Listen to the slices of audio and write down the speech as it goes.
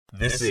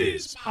This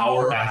is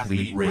Power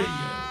Athlete Radio.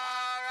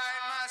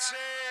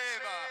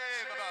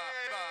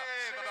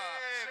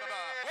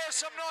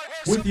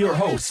 With your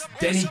hosts,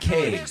 Denny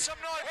K,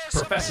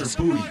 Professor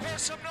Booty,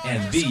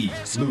 and the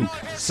Luke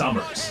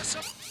Summers.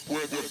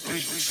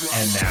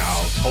 And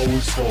now,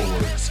 toes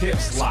forward,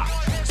 hips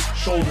locked,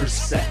 shoulders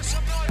set,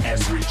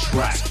 and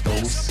retract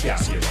those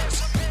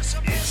scapulars.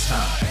 It's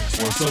time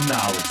for some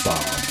knowledge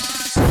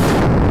bombs.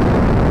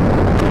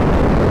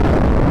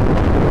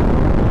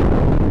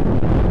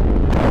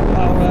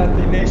 Power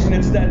Athlete Nation,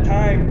 it's that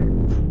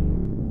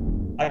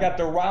time. I got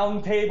the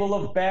round table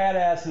of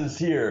badasses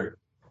here.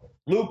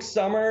 Luke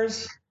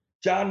Summers,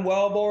 John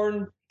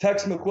Wellborn,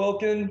 Tex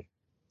McQuilkin,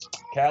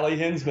 Callie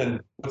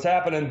Hinsman. What's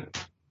happening?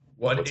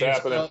 What's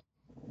happening?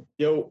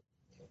 Yo.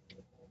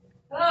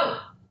 Hello.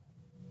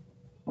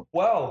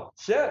 Well,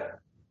 shit.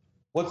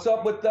 What's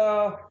up with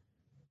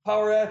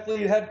Power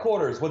Athlete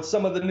headquarters? What's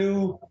some of the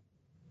new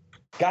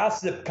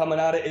gossip coming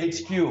out of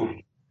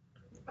HQ?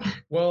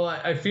 Well,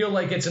 I feel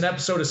like it's an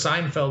episode of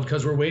Seinfeld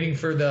because we're waiting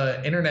for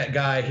the internet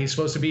guy. He's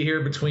supposed to be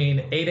here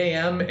between 8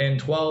 a.m. and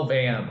 12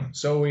 a.m.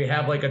 So we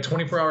have like a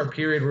 24-hour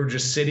period where we're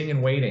just sitting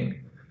and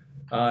waiting.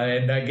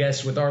 And I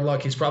guess with our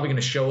luck, he's probably going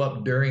to show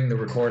up during the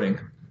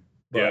recording.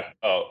 Yeah,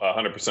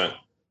 100%.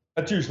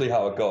 That's usually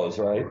how it goes,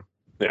 right?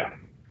 Yeah.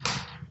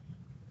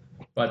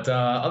 But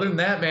other than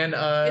that, man.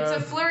 It's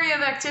a flurry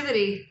of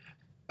activity.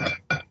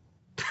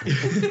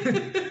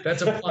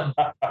 That's a pun.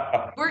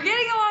 We're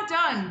getting a lot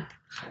done.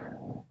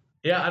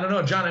 Yeah, I don't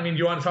know. John, I mean, do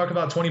you want to talk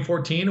about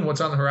 2014 and what's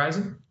on the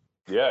horizon?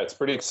 Yeah, it's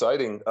pretty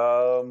exciting.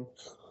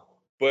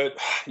 But,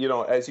 you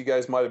know, as you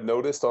guys might have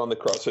noticed on the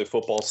CrossFit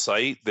Football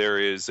site, there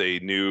is a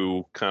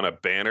new kind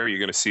of banner. You're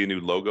going to see a new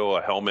logo,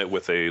 a helmet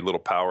with a little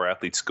Power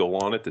Athlete skull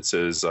on it that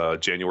says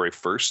January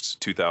 1st,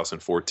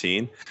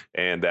 2014.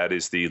 And that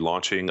is the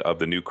launching of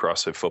the new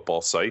CrossFit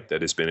Football site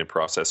that has been in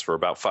process for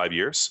about 5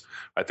 years.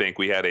 I think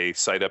we had a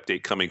site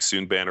update coming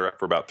soon banner up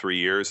for about 3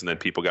 years, and then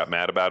people got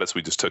mad about it, so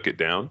we just took it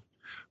down.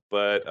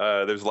 But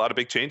there's a lot of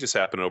big changes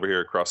happening over here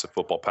at CrossFit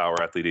Football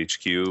Power Athlete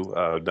HQ.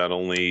 Not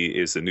only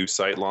is the new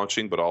site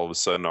launching, but all of a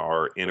sudden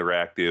our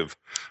interactive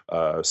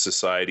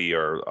society,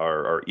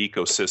 our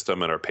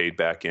ecosystem, and our paid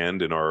back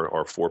end, and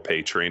our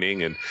for-pay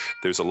training. And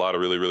there's a lot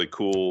of really, really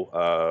cool,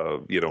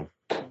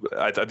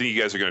 I think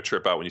you guys are going to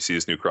trip out when you see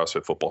this new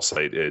CrossFit Football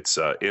site. It's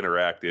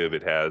interactive.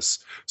 It has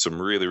some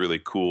really,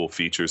 really cool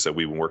features that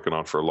we've been working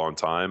on for a long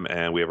time,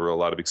 and we have a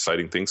lot of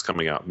exciting things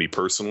coming out. Me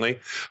personally,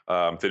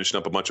 I'm finishing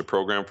up a bunch of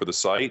program for the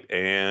site,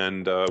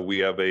 and we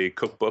have a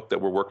cookbook that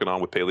we're working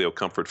on with Paleo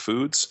Comfort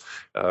Foods.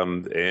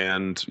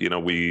 And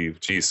we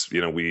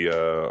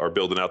are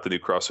building out the new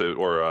CrossFit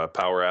or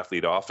Power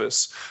Athlete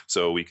office,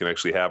 so we can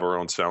actually have our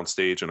own sound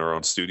stage and our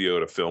own studio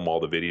to film all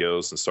the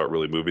videos and start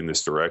really moving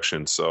this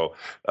direction. So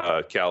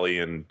Callie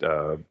and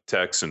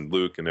Tex and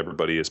Luke and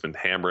everybody has been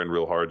hammering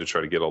real hard to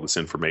try to get all this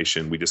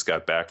information. We just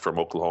got back from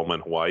Oklahoma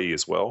and Hawaii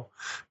as well.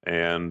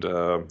 And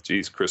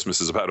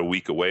Christmas is about a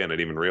week away and I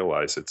didn't even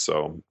realize it.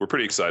 So we're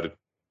pretty excited.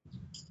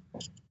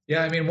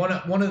 Yeah, I mean, one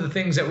of the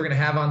things that we're going to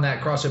have on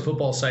that CrossFit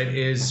Football site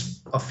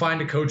is a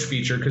find a coach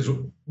feature. Because,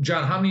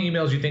 John, how many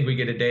emails do you think we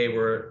get a day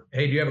where,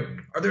 hey,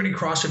 are there any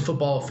CrossFit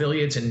Football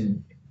affiliates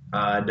in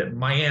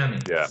Miami?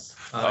 Yeah.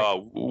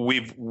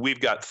 We've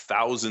got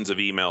thousands of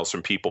emails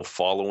from people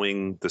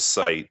following the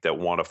site that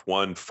want to,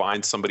 one,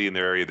 find somebody in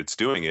their area that's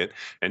doing it,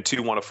 and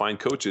two, want to find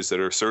coaches that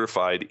are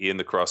certified in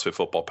the CrossFit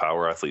Football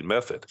Power Athlete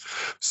method.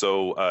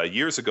 So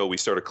years ago, we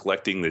started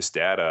collecting this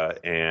data,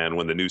 and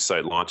when the new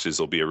site launches,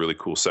 there'll be a really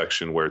cool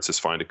section where it says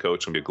find a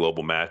coach. It'll be a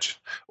global match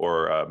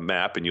or a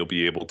map, and you'll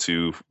be able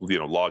to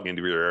log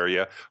into your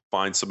area,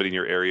 find somebody in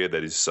your area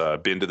that has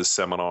been to the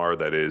seminar,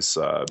 that is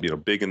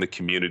big in the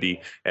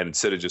community, and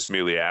instead of just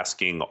merely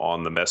asking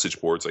on the message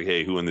boards like,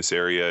 hey, who in this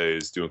area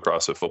is doing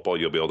CrossFit Football,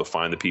 you'll be able to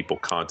find the people,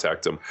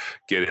 contact them,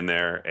 get in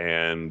there,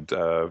 and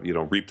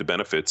reap the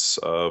benefits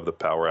of the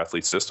Power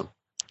Athlete system.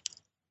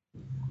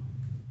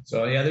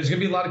 So yeah, there's gonna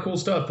be a lot of cool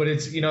stuff, but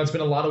it's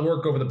been a lot of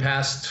work over the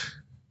past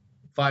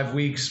 5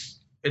 weeks.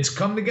 It's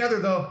come together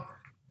though.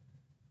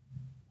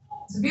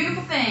 It's a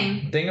beautiful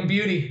thing of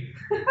beauty.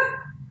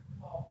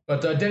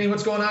 But Denny,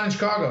 what's going on in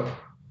Chicago?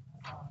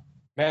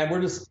 Man,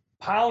 we're just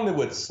pounded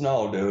with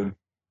snow, dude.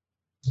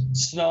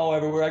 Snow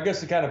everywhere. I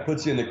guess it kind of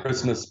puts you in the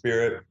Christmas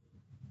spirit.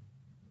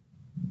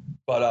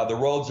 But the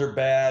roads are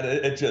bad.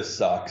 It just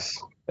sucks.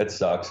 It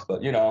sucks.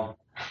 But, you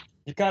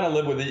kind of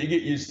live with it. You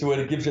get used to it.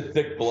 It gives you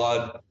thick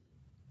blood.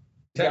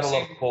 You gotta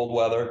love cold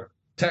weather.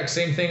 Tex,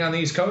 same thing on the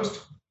East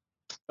Coast?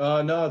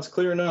 No, it's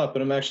clearing up,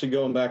 but I'm actually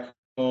going back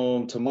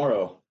home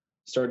tomorrow.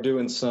 Start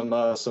doing some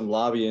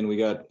lobbying. We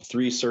got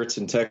 3 certs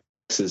in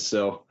Texas,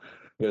 so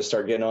we got to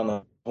start getting on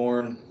the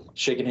horn,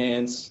 shaking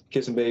hands,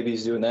 kissing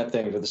babies, doing that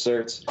thing for the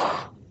certs.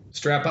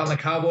 Strap on the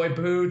cowboy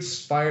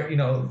boots, fire,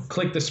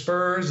 click the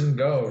spurs and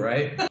go,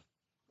 right?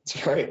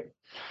 That's right.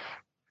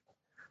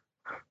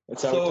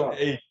 That's how So, we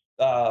hey,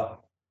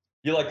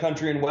 you like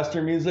country and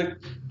Western music,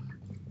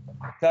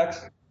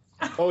 Tex?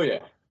 talk. Oh, yeah.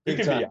 You Big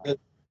can time. be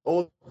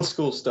Old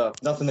school stuff.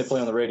 Nothing they play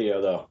on the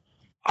radio, though.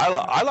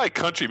 I like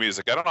country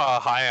music. I don't know how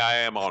high I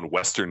am on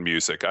Western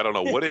music. I don't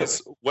know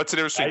what's the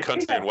difference between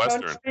country and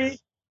Western.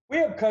 We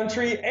have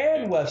country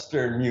and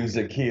Western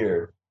music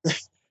here.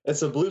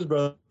 It's the Blues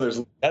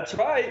Brothers. That's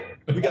right.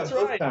 That's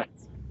right.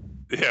 Kinds.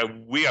 Yeah,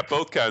 we got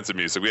both kinds of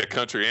music. We got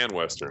country and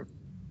Western.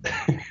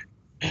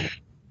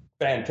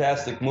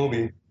 Fantastic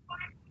movie.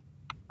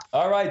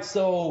 All right,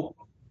 so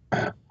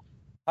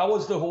how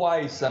was the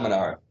Hawaii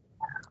seminar?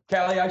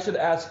 Callie, I should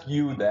ask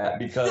you that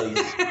because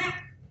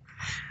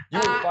you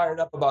were fired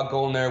up about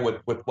going there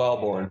with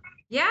Wellborn.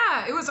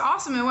 Yeah, it was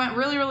awesome. It went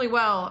really, really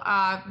well.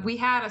 We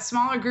had a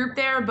smaller group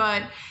there,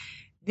 but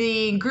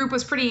the group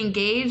was pretty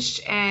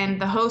engaged and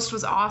the host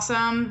was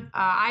awesome.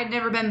 I had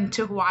never been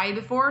to Hawaii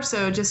before,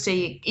 so just to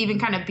even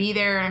kind of be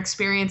there and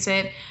experience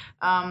it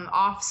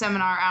off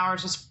seminar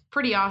hours was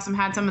pretty awesome.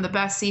 Had some of the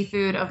best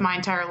seafood of my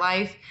entire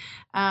life.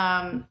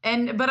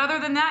 But other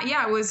than that,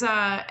 yeah, it was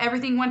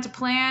everything went to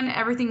plan.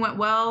 Everything went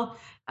well.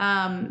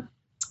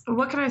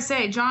 What can I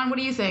say? John, what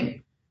do you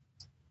think?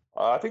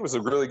 I think it was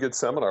a really good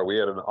seminar. We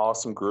had an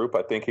awesome group.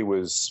 I think it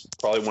was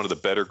probably one of the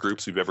better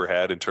groups we've ever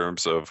had in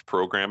terms of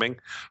programming.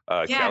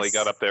 Yes. Callie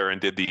got up there and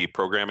did the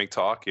programming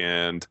talk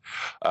and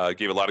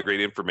gave a lot of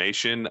great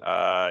information.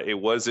 It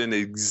wasn't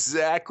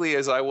exactly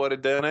as I would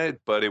have done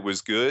it, but it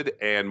was good.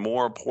 And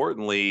more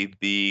importantly,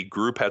 the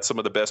group had some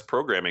of the best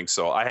programming.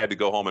 So I had to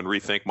go home and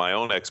rethink my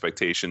own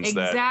expectations.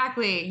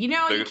 Exactly. You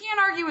can't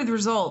argue with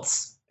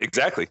results.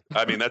 Exactly.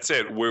 I mean, that's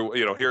it. We're,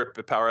 here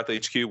at Power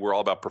Athlete HQ, we're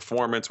all about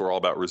performance. We're all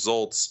about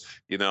results.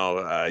 You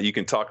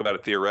can talk about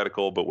it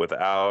theoretical, but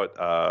without,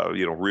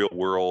 real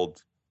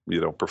world,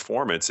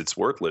 performance, it's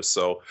worthless.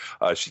 So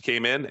she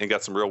came in and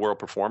got some real world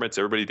performance.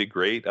 Everybody did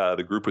great.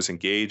 The group was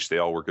engaged. They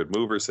all were good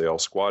movers. They all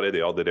squatted. They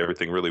all did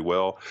everything really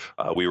well.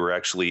 We were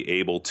actually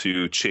able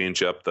to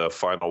change up the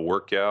final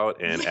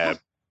workout and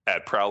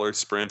add prowler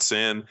sprints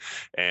in,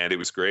 and it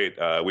was great.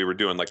 We were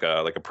doing like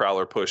a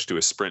prowler push to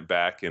a sprint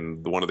back,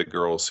 and one of the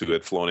girls who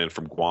had flown in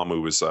from Guam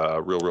was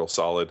real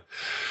solid.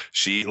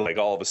 She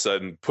all of a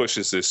sudden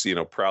pushes this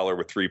prowler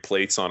with 3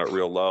 plates on it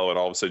real low, and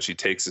all of a sudden she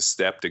takes a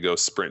step to go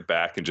sprint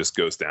back and just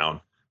goes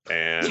down.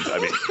 And I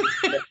mean,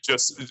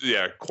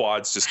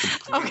 quads just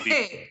completely.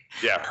 Okay.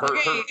 Yeah, her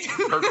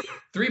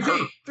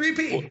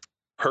 3P.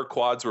 Her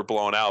quads were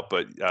blown out,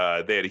 but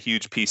they had a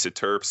huge piece of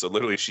turf. So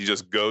literally she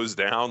just goes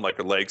down,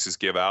 her legs just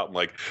give out and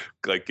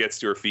like gets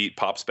to her feet,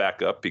 pops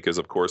back up because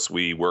of course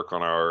we work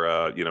on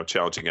our,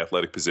 challenging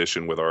athletic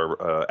position with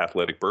our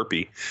athletic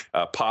burpee,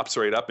 pops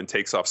right up and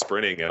takes off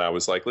sprinting. And I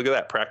was like, look at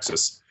that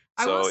praxis.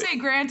 I will say,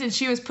 granted,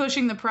 she was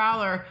pushing the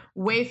prowler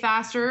way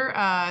faster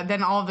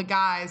than all of the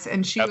guys.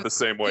 And she at the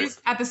same weight.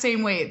 At the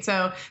same weight.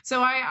 So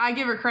I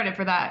give her credit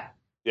for that.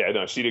 Yeah,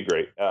 no, she did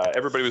great.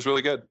 Everybody was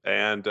really good.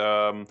 And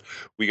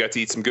we got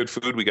to eat some good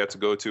food. We got to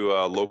go to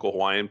a local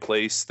Hawaiian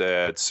place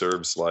that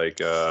serves like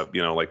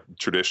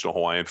traditional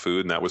Hawaiian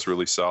food. And that was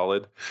really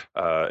solid.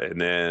 And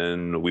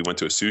then we went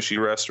to a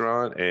sushi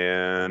restaurant.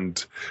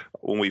 And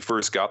when we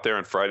first got there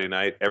on Friday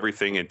night,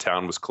 everything in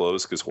town was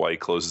closed because Hawaii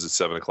closes at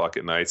 7:00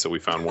 at night. So we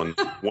found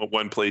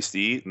one place to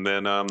eat. And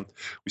then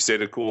we stayed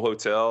at a cool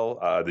hotel.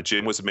 The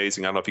gym was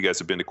amazing. I don't know if you guys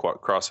have been to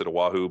CrossFit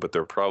Oahu, but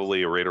they're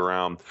probably right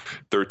around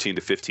 13,000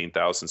 to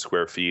 15,000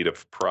 square feet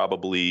of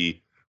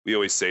probably, we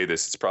always say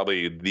this, it's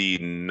probably the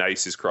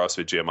nicest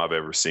CrossFit gym I've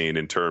ever seen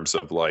in terms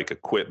of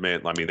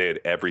equipment. I mean, they had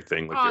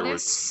everything.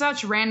 There's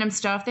such random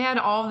stuff. They had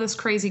all of this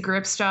crazy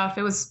grip stuff.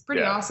 It was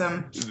pretty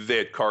awesome. They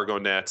had cargo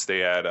nets. They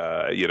had,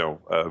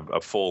 a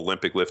full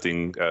Olympic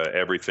lifting,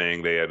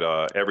 everything. They had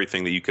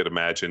everything that you could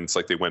imagine. It's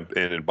like they went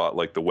in and bought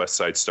the West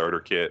Side starter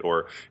kit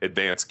or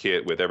advanced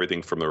kit with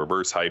everything from the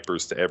reverse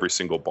hypers to every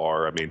single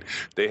bar. I mean,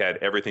 they had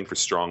everything for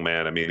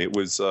strongman. I mean, it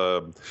was,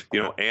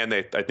 and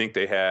I think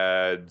they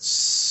had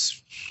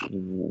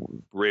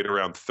right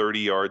around 30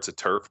 yards of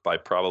turf by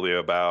probably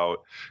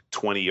about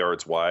 20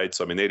 yards wide.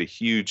 So, I mean, they had a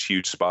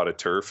huge spot of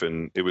turf,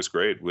 and it was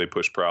great. They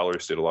pushed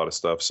prowlers, did a lot of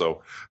stuff.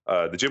 So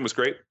the gym was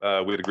great. We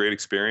had a great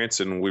experience,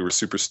 and we were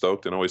super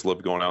stoked and always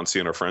loved going out and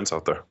seeing our friends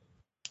out there.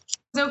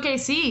 How's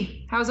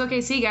OKC? How's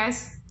OKC,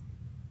 guys?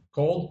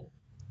 Cold.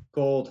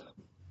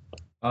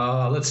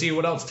 Let's see.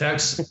 What else,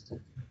 Tex?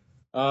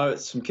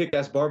 Some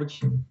kick-ass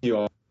barbecue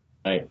all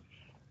night.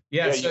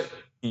 Yes. Yeah,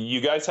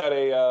 you guys had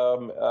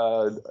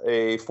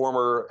a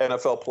former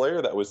NFL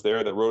player that was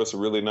there that wrote us a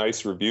really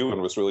nice review and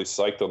was really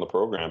psyched on the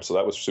program. So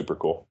that was super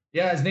cool.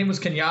 Yeah, his name was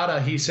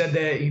Kenyatta. He said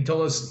that he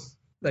told us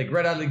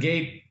right out of the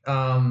gate,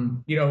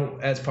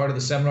 as part of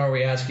the seminar,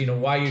 we asked,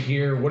 why you're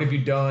here, what have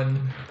you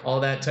done, all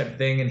that type of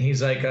thing. And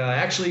he's like,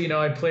 actually,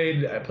 I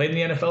played in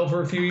the NFL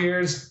for a few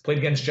years, played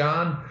against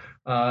John.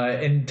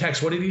 And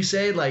Tex, what did he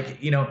say?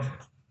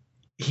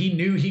 He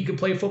knew he could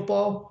play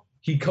football.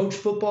 He coached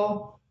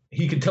football.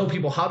 He could tell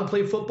people how to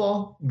play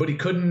football, but he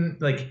couldn't,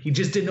 he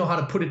just didn't know how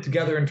to put it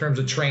together in terms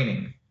of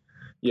training.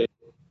 Yeah.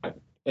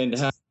 And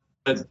how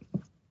to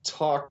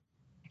talk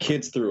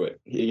kids through it.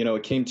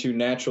 It came too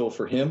natural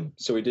for him.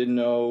 So he didn't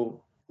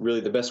know really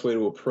the best way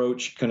to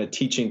approach kind of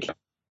teaching kids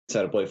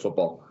how to play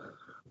football.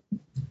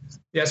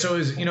 Yeah. So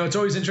it's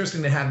always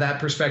interesting to have that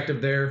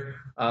perspective there.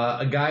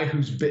 a guy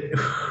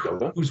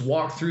who's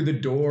walked through the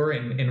door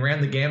and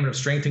ran the gamut of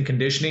strength and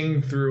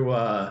conditioning through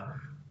a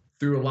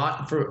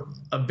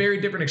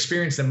very different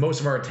experience than most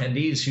of our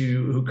attendees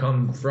who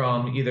come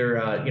from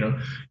either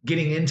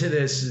getting into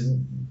this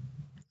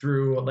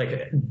through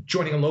like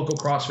joining a local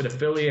CrossFit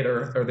affiliate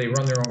or they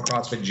run their own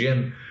CrossFit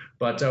gym.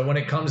 But when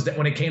it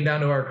came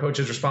down to our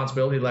coach's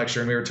responsibility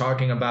lecture, and we were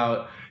talking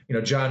about,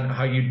 John,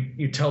 how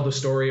you tell the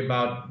story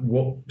about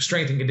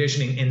strength and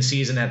conditioning in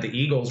season at the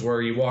Eagles,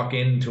 where you walk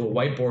into a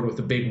whiteboard with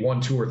a big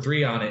 1, 2, or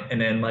 3 on it, and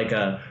then like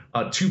a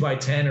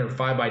 2x10 or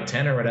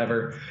 5x10 or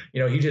whatever.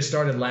 He just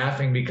started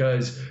laughing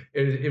because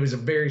it was a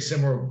very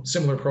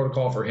similar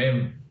protocol for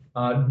him.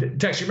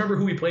 Tex, you remember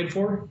who he played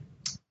for?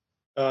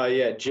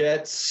 Yeah,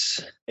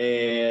 Jets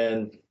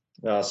and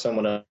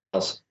someone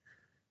else.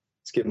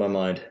 Skip my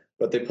mind,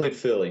 but they played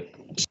Philly.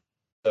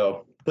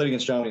 So played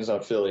against John Wings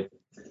on Philly.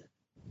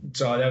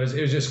 So it was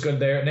just good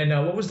there. And then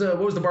what was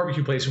the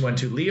barbecue place we went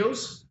to?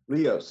 Leo's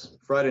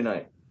Friday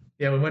night.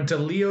 Yeah, we went to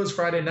Leo's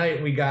Friday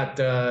night. We got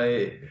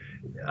I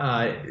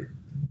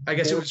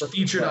guess it was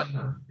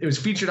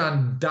featured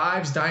on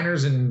Dives,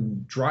 Diners,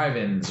 and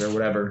Drive-Ins or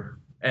whatever.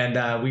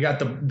 And we got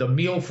the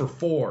meal for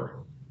 4.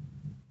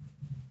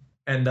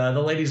 And the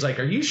lady's like,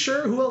 "Are you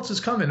sure? Who else is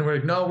coming?" And we're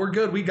like, "No, we're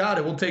good. We got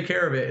it. We'll take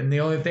care of it." And the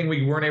only thing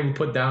we weren't able to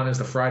put down is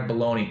the fried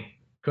bologna.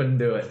 Couldn't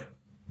do it.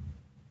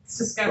 It's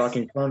disgusting.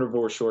 Rocking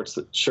carnivore shirts.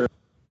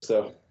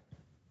 So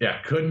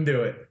yeah, couldn't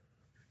do it.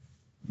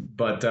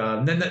 But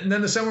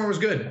then the summer was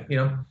good. We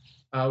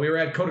were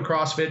at Coda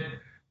CrossFit.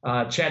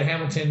 Chad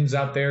Hamilton's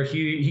out there.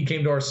 He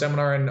came to our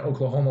seminar in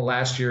Oklahoma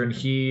last year, and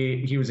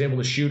he was able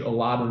to shoot a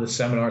lot of the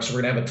seminar. So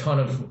we're gonna have a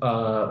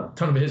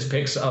ton of his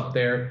pics up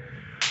there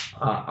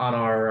on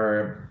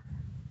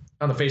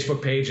the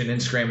Facebook page and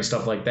Instagram and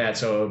stuff like that.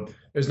 So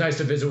it was nice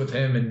to visit with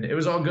him, and it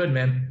was all good,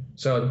 man.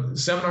 So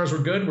seminars were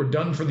good. We're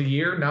done for the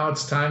year. Now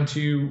it's time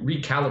to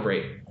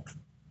recalibrate.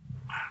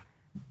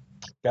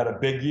 Got a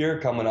big year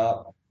coming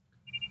up.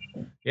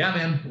 Yeah,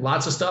 man.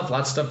 Lots of stuff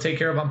to take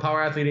care of on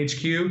Power Athlete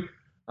HQ.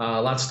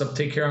 Lots of stuff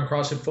to take care of on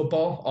CrossFit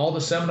Football. All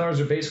the seminars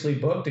are basically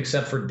booked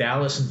except for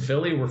Dallas and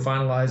Philly. We're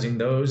finalizing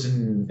those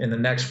in the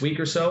next week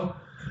or so.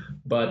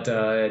 But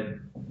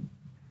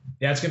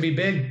yeah, it's gonna be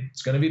big.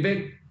 It's gonna be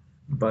big.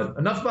 But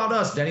enough about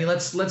us, Denny.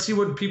 Let's see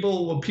what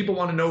people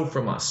want to know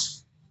from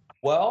us.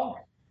 Well,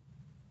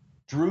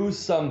 Drew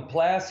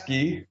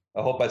Sumplasky,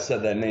 I hope I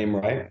said that name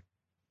right.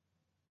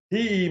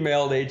 He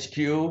emailed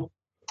HQ.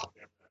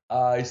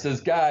 He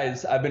says,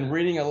 "Guys, I've been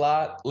reading a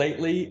lot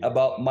lately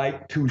about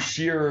Mike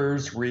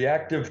Tuchschere's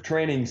reactive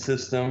training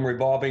system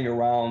revolving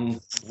around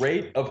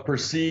rate of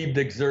perceived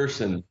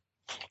exertion,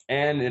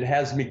 and it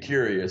has me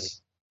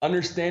curious.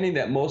 Understanding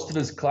that most of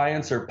his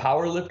clients are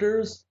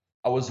powerlifters,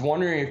 I was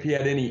wondering if he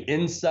had any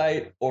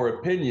insight or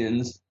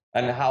opinions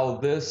on how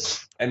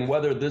this and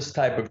whether this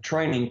type of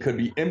training could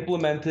be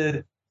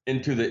implemented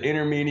into the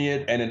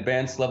intermediate and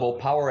advanced level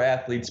power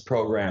athletes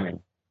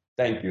programming.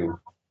 Thank you."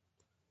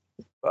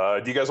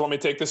 Do you guys want me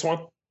to take this one?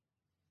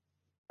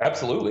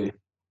 Absolutely.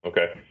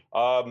 Okay.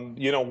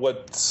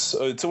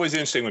 It's always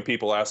interesting when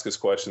people ask us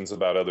questions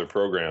about other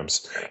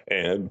programs,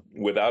 and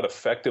without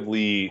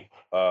effectively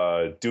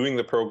doing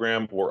the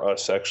program or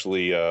us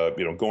actually,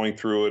 going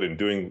through it and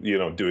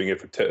doing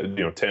it for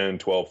 10,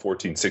 12,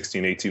 14,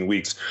 16, 18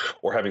 weeks,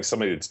 or having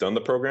somebody that's done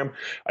the program,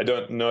 I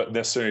don't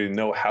necessarily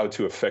know how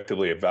to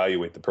effectively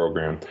evaluate the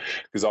program,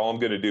 because all I'm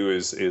going to do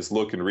is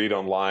look and read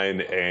online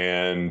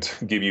and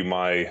give you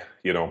my,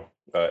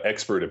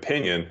 expert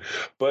opinion.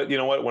 But you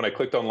know what, when I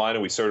clicked online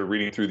and we started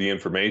reading through the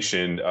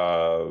information,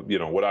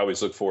 what I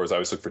always look for is I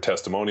always look for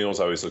testimonials,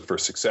 I always look for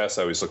success,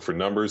 I always look for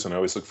numbers, and I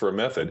always look for a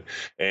method.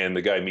 And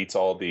the guy meets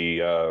all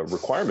the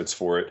requirements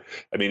for it.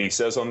 I mean, he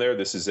says on there,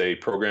 this is a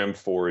program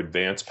for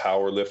advanced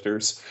power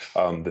lifters.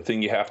 The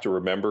thing you have to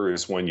remember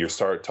is when you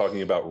start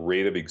talking about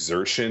rate of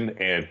exertion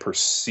and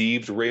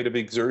perceived rate of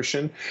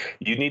exertion,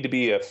 you need to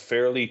be a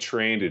fairly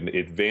trained and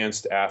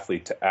advanced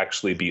athlete to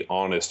actually be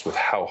honest with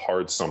how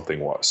hard something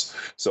was.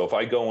 So if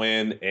I go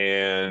in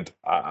and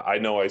I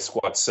know I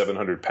squat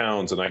 700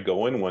 pounds and I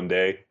go in one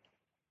day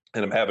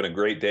and I'm having a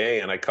great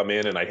day and I come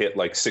in and I hit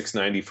like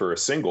 690 for a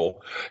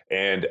single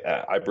and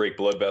I break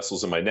blood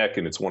vessels in my neck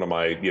and it's one of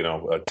my,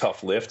 a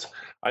tough lift,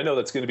 I know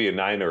that's going to be a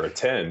 9 or a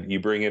 10. You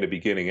bring in a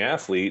beginning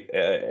athlete,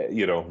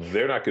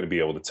 they're not going to be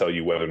able to tell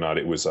you whether or not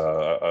it was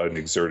an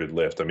exerted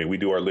lift. I mean, we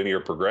do our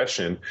linear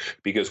progression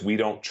because we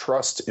don't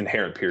trust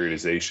inherent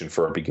periodization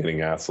for our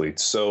beginning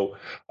athletes. So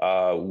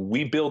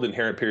we build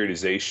inherent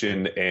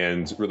periodization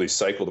and really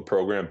cycle the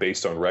program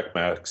based on rec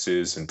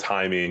maxes and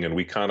timing, and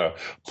we kind of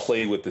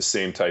play with the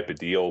same type of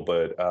deal.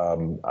 But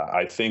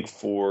I think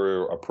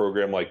for a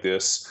program like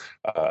this,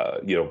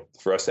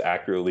 for us to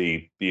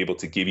accurately be able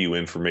to give you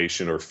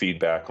information or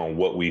feedback on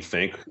what we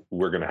think,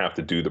 we're going to have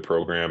to do the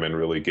program and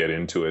really get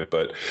into it.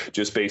 But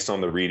just based on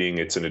the reading,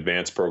 it's an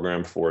advanced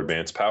program for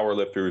advanced power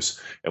lifters.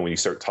 And when you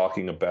start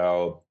talking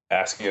about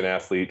asking an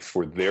athlete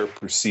for their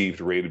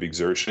perceived rate of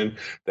exertion,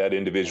 that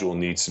individual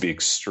needs to be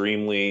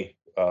extremely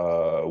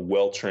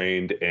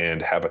well-trained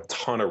and have a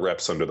ton of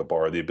reps under the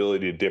bar. The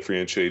ability to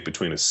differentiate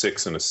between a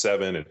 6 and a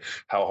 7, and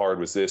how hard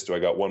was this? Do I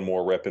got one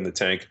more rep in the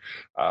tank?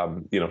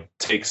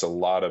 Takes a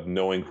lot of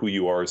knowing who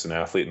you are as an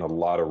athlete and a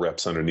lot of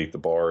reps underneath the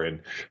bar.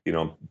 And,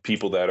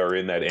 people that are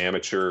in that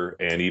amateur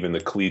and even the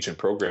collegiate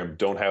program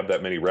don't have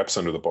that many reps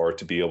under the bar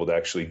to be able to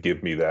actually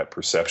give me that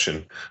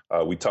perception.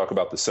 We talk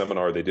about the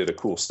seminar. They did a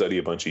cool study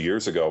a bunch of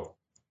years ago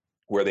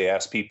where they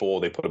asked people,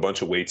 they put a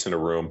bunch of weights in a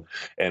room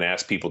and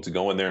asked people to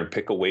go in there and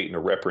pick a weight in a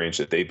rep range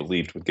that they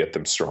believed would get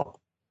them strong.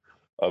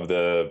 Of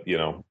the,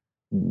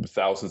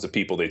 thousands of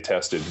people they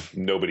tested,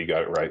 nobody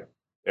got it right.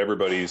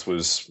 Everybody's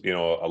was,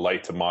 a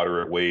light to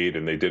moderate weight,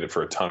 and they did it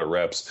for a ton of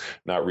reps,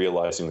 not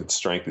realizing that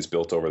strength is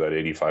built over that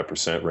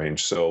 85%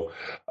 range. So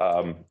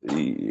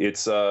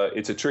it's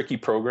a tricky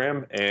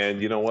program.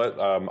 And you know what?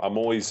 I'm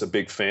always a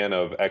big fan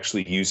of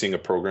actually using a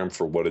program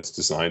for what it's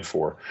designed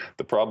for.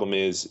 The problem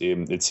is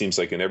it seems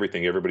like in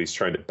everything, everybody's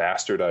trying to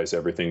bastardize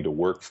everything to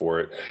work for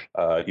it.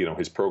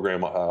 His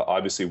program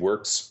obviously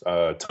works.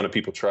 A ton of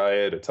people try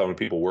it. A ton of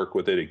people work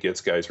with it. It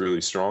gets guys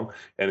really strong,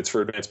 and it's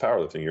for advanced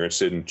powerlifting. You're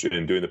interested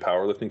in doing the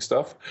powerlifting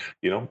stuff,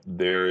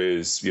 there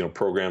is,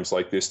 programs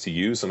like this to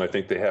use, and I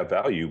think they have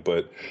value,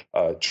 but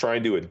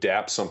trying to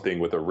adapt something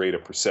with a rate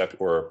of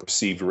or a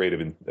perceived rate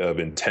of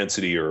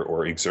intensity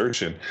or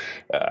exertion,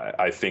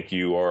 I think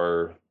you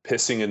are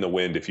pissing in the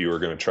wind if you are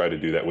going to try to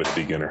do that with a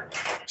beginner.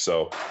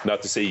 So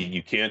not to say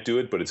you can't do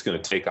it, but it's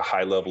going to take a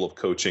high level of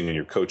coaching and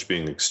your coach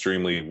being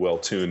extremely well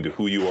tuned to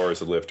who you are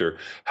as a lifter,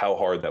 how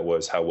hard that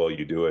was, how well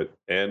you do it.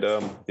 And,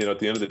 at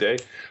the end of the day,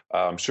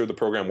 I'm sure the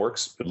program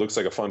works. It looks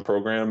like a fun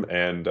program,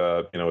 and,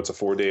 it's a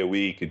 4-day a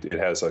week. It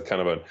has a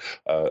kind of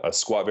a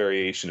squat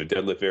variation, a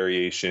deadlift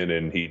variation,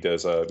 and he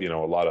does a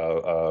lot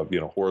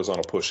of,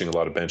 horizontal pushing, a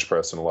lot of bench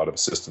press, and a lot of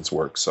assistance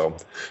work. So,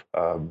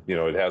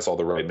 it has all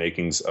the right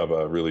makings of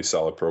a really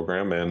solid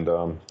program,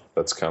 and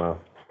that's kind of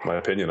my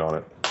opinion on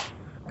it.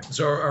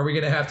 So are we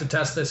going to have to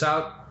test this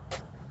out?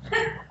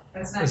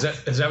 That's nice.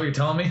 Is that what you're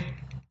telling me?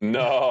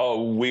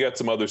 No, we got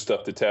some other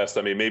stuff to test.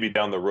 I mean, maybe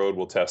down the road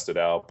we'll test it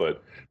out,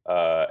 but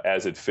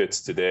as it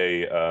fits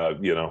today,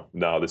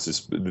 no,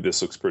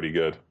 this looks pretty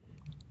good.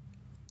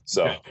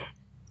 So,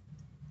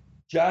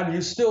 John,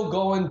 you still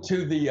going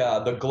to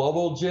the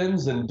global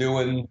gyms and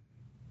doing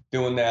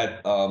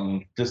that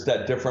just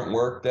that different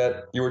work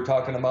that you were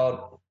talking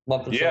about a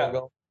month or so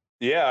ago?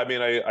 Yeah, I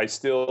mean, I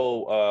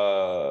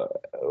still,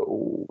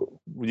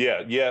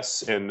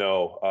 yes and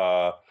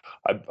no.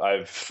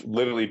 I've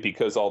literally,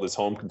 because all this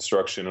home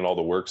construction and all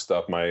the work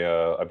stuff,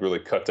 I've really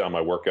cut down my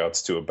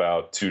workouts to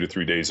about 2 to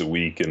 3 days a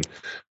week. And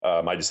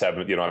I just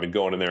haven't, I've been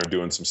going in there and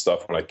doing some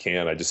stuff when I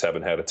can. I just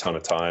haven't had a ton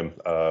of time.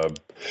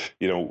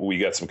 We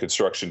got some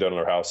construction done in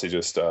our house. They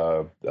just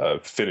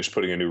finished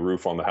putting a new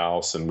roof on the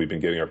house, and we've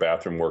been getting our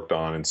bathroom worked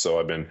on. And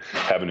so I've been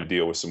having to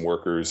deal with some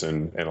workers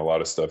and a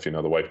lot of stuff. The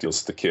wife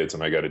deals with the kids,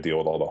 and I got to deal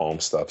with all the home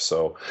stuff.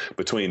 So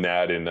between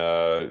that and,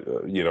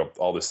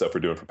 all this stuff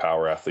we're doing for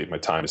Power Athlete, my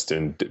time has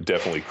been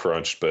definitely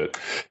crunched. But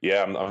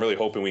yeah, I'm really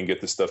hoping we can get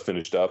this stuff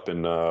finished up,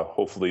 and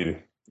hopefully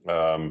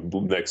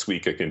next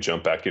week I can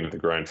jump back into the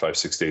grind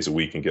 5-6 days a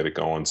week and get it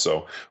going.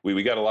 So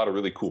we got a lot of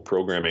really cool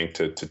programming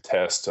to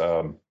test.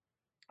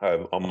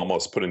 I'm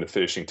almost putting the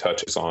finishing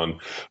touches on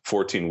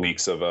 14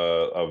 weeks of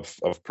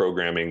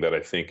programming that I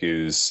think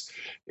is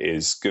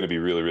going to be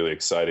really, really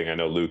exciting. I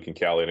know Luke and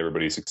Callie and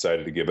everybody's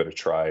excited to give it a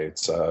try.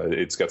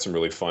 It's got some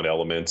really fun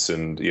elements,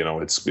 and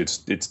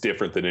it's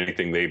different than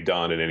anything they've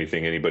done and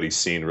anything anybody's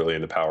seen really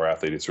in the Power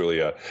Athlete. It's really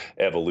a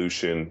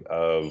evolution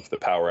of the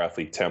Power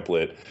Athlete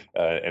template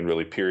and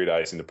really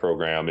periodizing the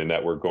program, in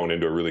that we're going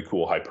into a really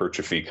cool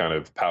hypertrophy kind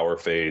of power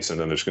phase, and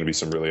then there's going to be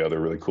some really other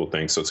really cool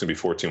things. So it's going to be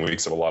 14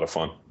 weeks of a lot of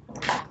fun.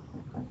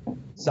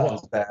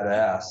 Sounds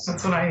badass.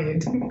 That's what I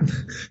need.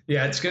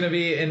 Yeah, it's going to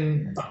be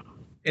and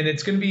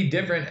it's going to be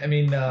different. I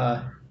mean,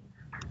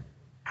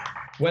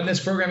 when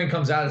this programming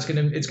comes out, it's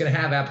going to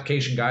have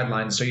application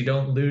guidelines, so you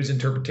don't lose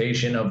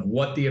interpretation of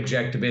what the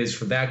objective is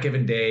for that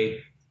given day,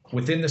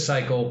 within the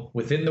cycle,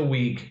 within the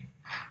week,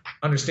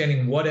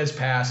 understanding what has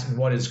passed and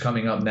what is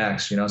coming up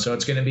next. So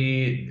it's going to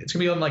be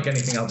unlike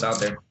anything else out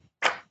there.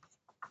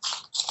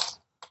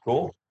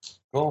 Cool.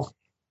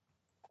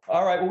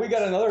 All right. Well, we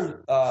got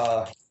another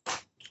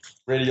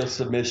radio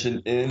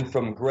submission in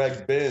from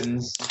Greg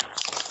Binns.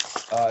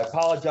 I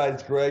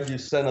apologize, Greg. You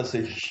sent us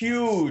a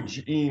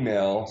huge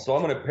email, so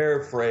I'm going to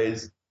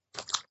paraphrase.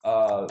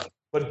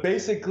 But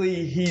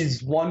basically,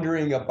 he's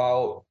wondering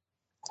about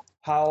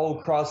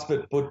how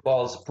CrossFit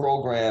Football's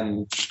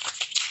program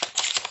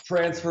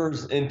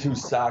transfers into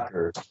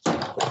soccer.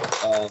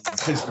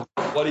 Because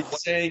what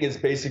he's saying is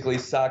basically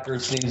soccer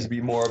seems to be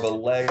more of a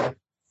leg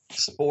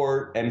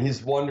sport, and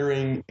he's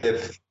wondering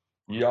if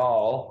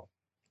y'all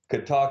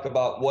could talk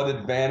about what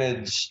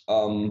advantage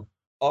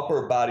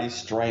upper body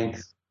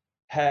strength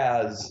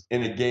has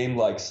in a game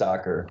like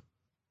soccer.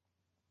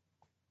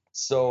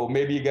 So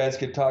maybe you guys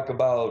could talk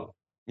about,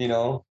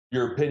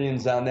 your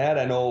opinions on that.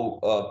 I know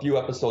a few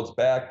episodes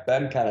back,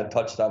 Ben kind of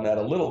touched on that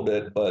a little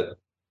bit, but,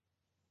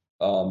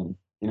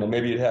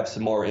 maybe you'd have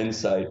some more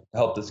insight to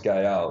help this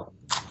guy out.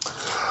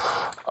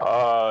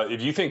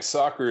 If you think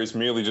soccer is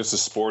merely just a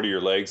sport of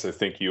your legs, I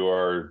think you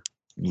are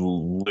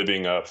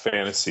living a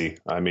fantasy.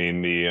 I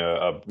mean,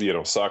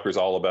 soccer is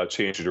all about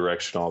change of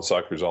direction.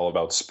 Soccer is all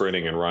about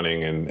sprinting and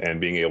running and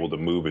being able to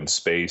move in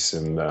space.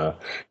 And,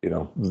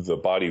 the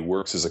body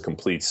works as a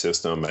complete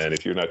system. And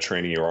if you're not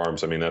training your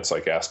arms, I mean, that's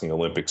like asking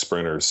Olympic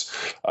sprinters,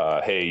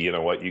 hey, you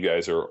know what, you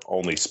guys are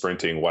only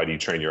sprinting. Why do you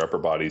train your upper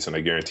bodies? And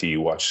I guarantee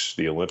you watch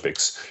the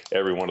Olympics,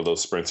 every one of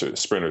those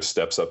sprinters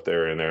steps up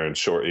there and they're in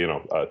short,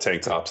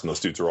 tank tops, and those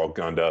dudes are all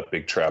gunned up,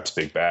 big traps,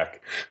 big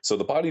back. So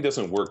the body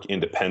doesn't work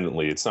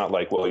independently. It's not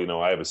like, well,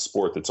 I have a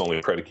sport that's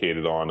only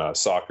predicated on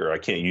soccer. I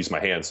can't use my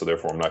hands, so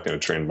therefore I'm not going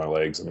to train my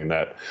legs. I mean,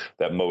 that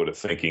mode of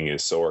thinking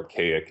is so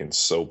archaic and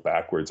so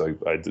backwards. I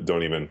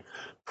don't even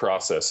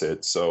process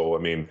it. So, I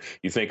mean,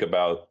 you think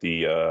about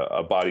the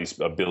a body's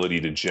ability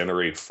to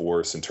generate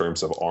force in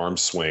terms of arm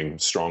swing,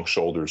 strong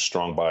shoulders,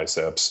 strong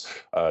biceps,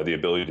 the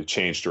ability to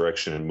change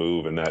direction and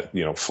move, and that,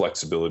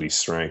 flexibility,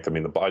 strength. I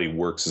mean, the body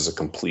works as a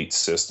complete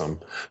system.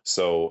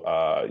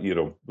 So,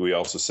 we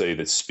also say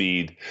that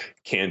speed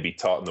can be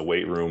taught in the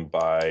weight room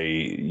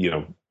by,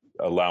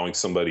 allowing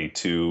somebody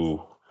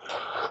to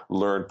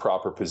learn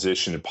proper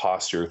position and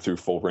posture through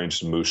full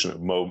range of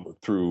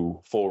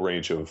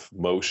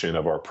motion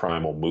of our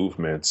primal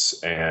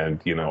movements.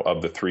 And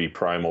of the three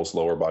primals,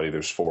 lower body,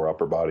 there's four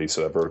upper bodies.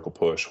 So that vertical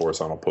push,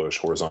 horizontal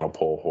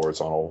pull,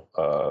 horizontal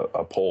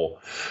pull.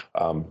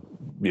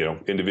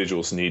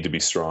 Individuals need to be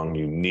strong.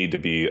 You need to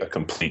be a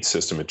complete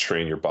system and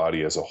train your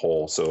body as a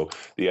whole. So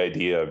the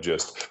idea of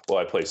just, well,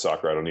 I play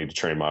soccer, I don't need to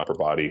train my upper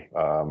body,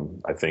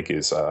 I think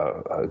is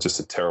just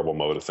a terrible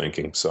mode of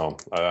thinking. So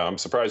I'm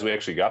surprised we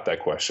actually got that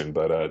question,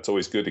 but it's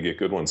always good to get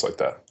good ones like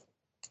that.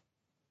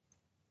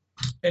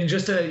 And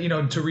just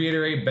to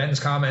reiterate Ben's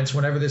comments,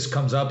 whenever this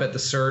comes up at the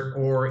CERT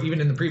or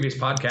even in the previous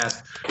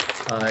podcast,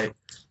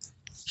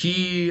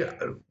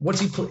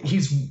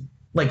 he's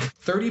like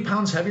 30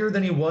 pounds heavier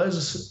than he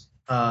was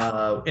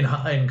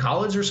in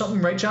college or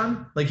something, right,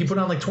 John? Like he put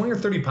on like 20 or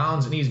 30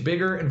 pounds, and he's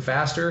bigger and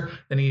faster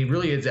than he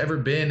really has ever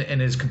been in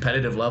his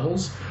competitive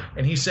levels.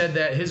 And he said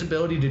that his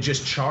ability to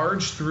just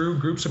charge through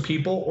groups of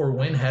people or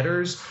win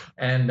headers,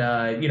 and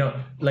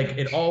like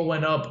it all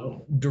went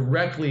up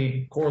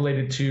directly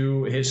correlated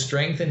to his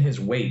strength and his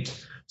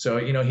weight. So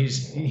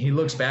he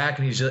looks back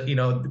and he's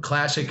the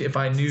classic, if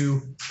I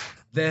knew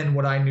then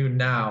what I knew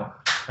now.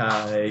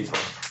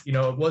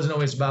 It wasn't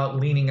always about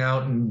leaning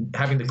out and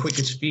having the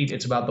quickest feet.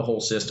 It's about the whole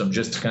system,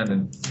 just to kind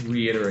of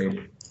reiterate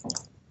it.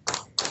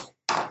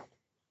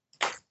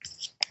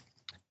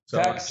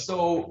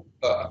 So,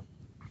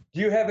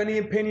 do you have any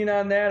opinion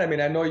on that? I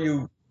mean, I know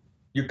you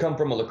come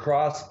from a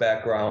lacrosse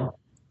background,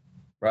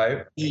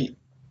 right?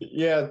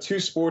 Yeah,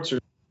 two sports are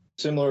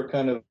similar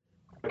kind of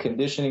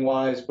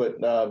conditioning-wise, but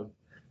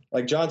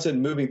like John said,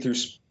 moving through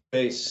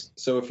space.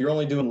 So if you're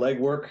only doing leg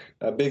work,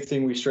 a big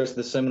thing we stress at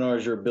the seminar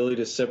is your ability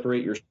to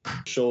separate your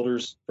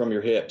shoulders from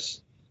your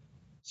hips.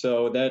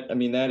 So that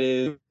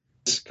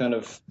is kind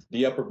of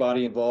the upper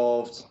body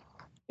involved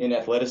in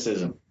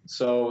athleticism.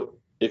 So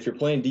if you're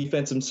playing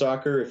defense in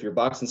soccer, if you're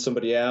boxing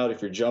somebody out,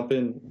 if you're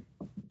jumping,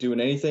 doing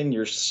anything,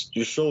 your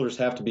shoulders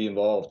have to be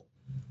involved.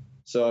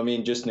 So,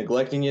 just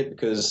neglecting it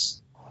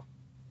because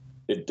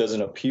it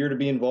doesn't appear to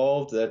be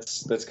involved,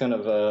 that's kind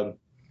of a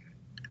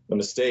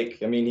mistake.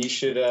 He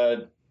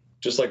should,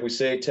 just like we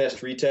say,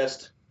 test,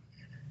 retest,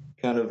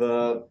 kind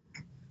of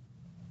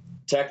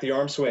attack the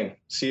arm swing,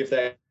 see if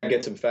that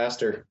gets him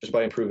faster just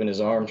by improving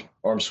his arm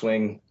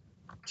swing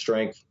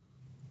strength.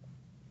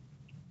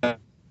 All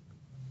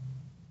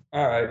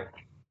right.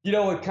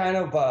 It kind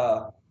of,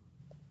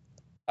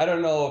 I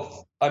don't know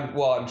if,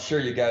 I'm sure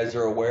you guys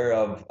are aware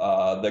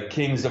of the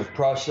Kings of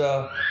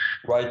Prussia,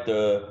 right?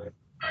 The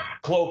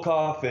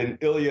Klokov and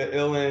Ilya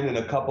Ilin and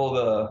a couple of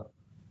the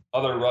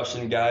other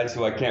Russian guys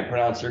who I can't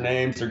pronounce their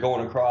names. They're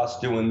going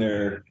across doing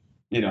their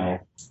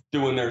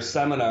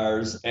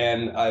seminars.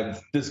 And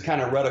I've just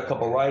kind of read a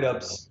couple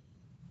write-ups.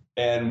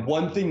 And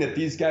one thing that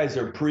these guys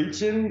are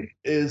preaching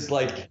is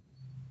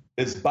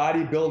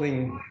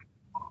bodybuilding,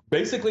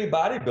 basically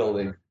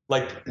bodybuilding.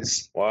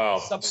 Wow.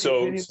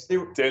 So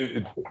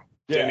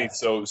Denny,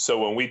 so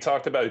when we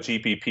talked about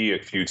GPP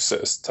a few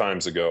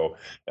times ago,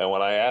 and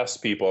when I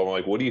asked people, I'm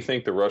like, what do you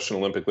think the Russian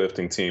Olympic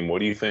lifting team, what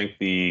do you think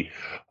the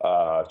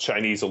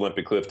Chinese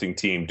Olympic lifting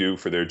team do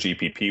for their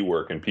GPP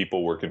work? And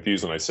people were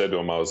confused. And I said to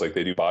them, I was like,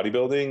 they do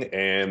bodybuilding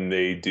and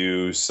they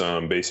do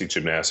some basic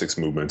gymnastics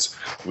movements.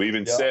 We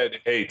even said,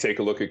 hey, take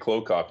a look at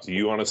Klokov. Do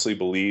you honestly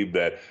believe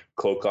that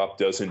Klokov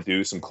doesn't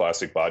do some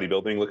classic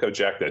bodybuilding? Look how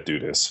jacked that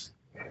dude is.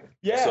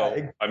 Yeah. So,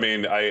 it's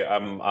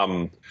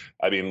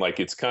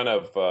kind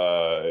of,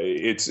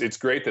 it's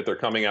great that they're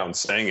coming out and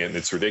saying it. And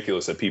it's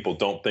ridiculous that people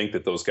don't think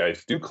that those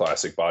guys do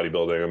classic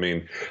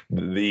bodybuilding.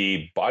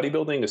 The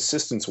bodybuilding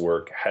assistance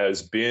work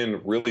has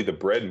been really the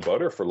bread and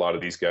butter for a lot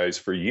of these guys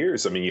for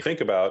years. You think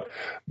about,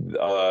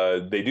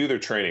 they do their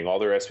training, all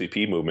their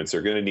SPP movements.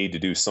 They're going to need to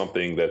do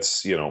something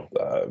that's,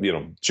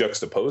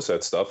 juxtapose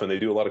that stuff. And they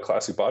do a lot of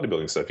classic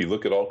bodybuilding stuff. You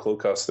look at all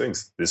Klokov's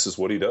things. This is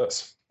what he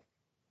does.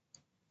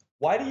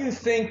 Why do you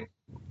think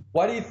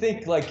why do you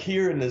think like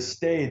here in the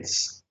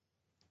States,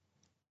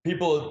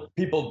 people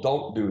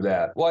don't do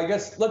that? Well, I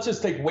guess let's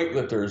just take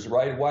weightlifters,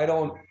 right? Why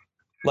don't,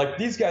 like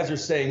these guys are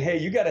saying, hey,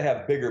 you got to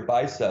have bigger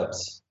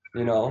biceps,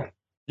 you know?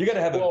 You got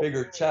to have a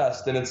bigger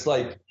chest, and it's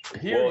like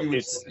here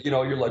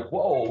you're like,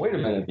 whoa, wait a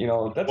minute,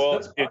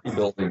 that's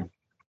bodybuilding.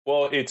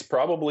 Well, it's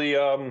probably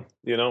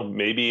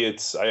maybe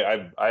it's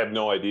I have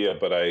no idea,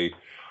 but I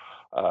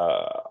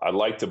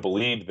like to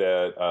believe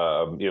that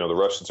the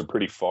Russians are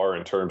pretty far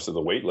in terms of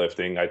the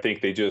weightlifting. I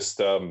think they just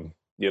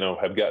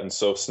have gotten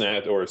so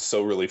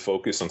really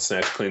focused on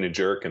snatch, clean, and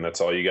jerk, and that's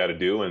all you got to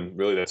do, and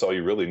really that's all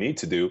you really need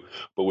to do.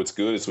 But what's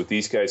good is with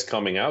these guys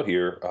coming out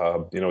here,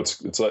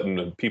 it's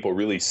letting people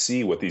really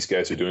see what these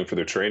guys are doing for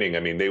their training.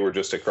 I mean, they were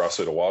just at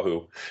CrossFit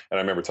Oahu, and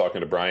I remember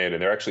talking to Brian,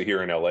 and they're actually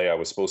here in LA. I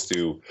was supposed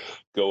to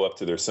go up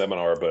to their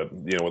seminar, but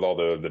with all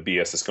the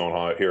BS that's going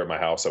on here at my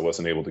house, I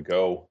wasn't able to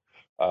go.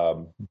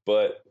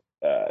 But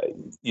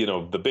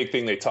the big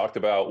thing they talked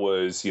about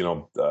was,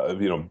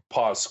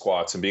 pause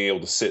squats and being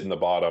able to sit in the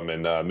bottom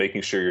and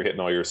making sure you're hitting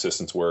all your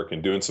assistance work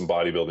and doing some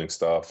bodybuilding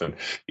stuff. And,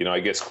 I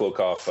guess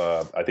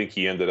Klokov, I think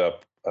he ended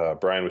up,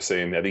 Brian was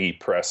saying, I think he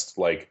pressed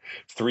like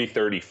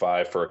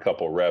 335 for a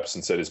couple reps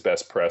and said his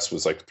best press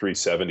was like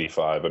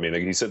 375. I mean,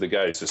 he said the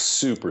guy is just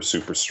super,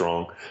 super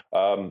strong.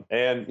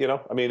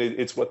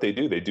 It's what they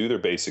do. They do their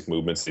basic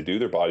movements. They do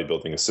their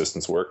bodybuilding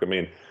assistance work. I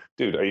mean,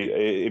 dude,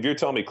 if you're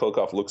telling me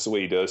Klokov looks the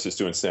way he does just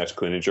doing snatch,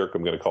 clean, and jerk,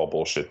 I'm going to call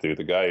bullshit, dude.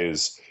 The guy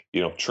is,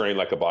 trained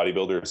like a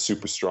bodybuilder,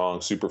 super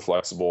strong, super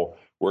flexible,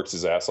 works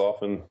his ass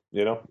off, and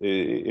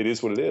it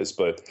is what it is.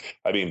 But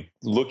I mean,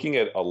 looking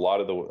at a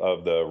lot of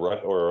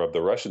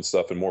the Russian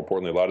stuff, and more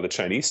importantly, a lot of the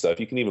Chinese stuff,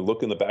 you can even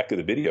look in the back of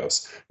the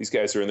videos. These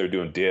guys are in there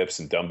doing dips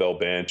and dumbbell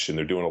bench, and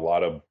they're doing a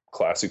lot of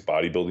classic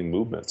bodybuilding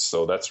movements.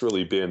 So that's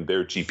really been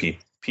their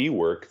GPP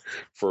work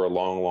for a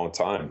long, long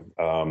time.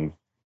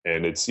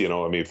 And it's,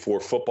 for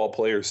football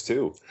players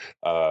too,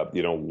 what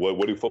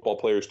do football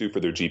players do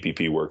for their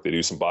GPP work? They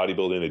do some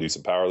bodybuilding, they do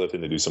some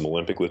powerlifting, they do some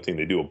Olympic lifting,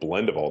 they do a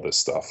blend of all this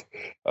stuff.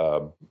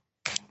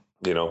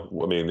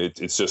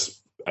 It's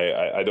just,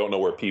 I don't know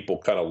where people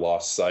kind of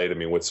lost sight. I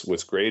mean,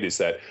 what's great is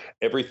that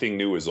everything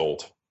new is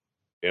old.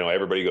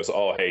 Everybody goes,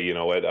 oh, hey, you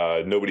know what?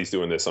 Nobody's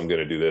doing this. I'm going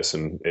to do this.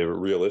 And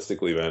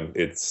realistically, man,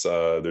 it's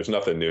there's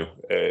nothing new.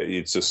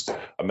 It's just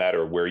a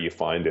matter of where you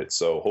find it.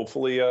 So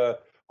hopefully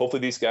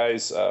these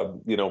guys,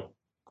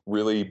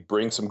 really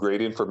bring some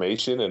great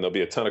information, and there'll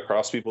be a ton of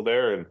CrossFit people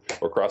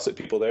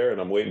there.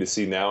 And I'm waiting to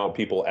see now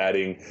people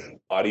adding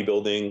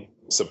bodybuilding,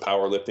 some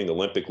powerlifting,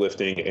 Olympic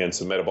lifting, and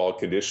some metabolic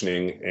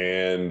conditioning.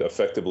 And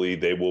effectively,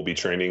 they will be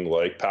training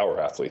like power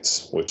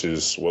athletes, which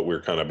is what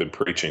we're kind of been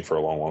preaching for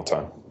a long, long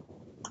time.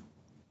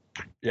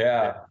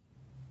 Yeah.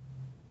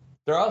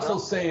 They're also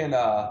saying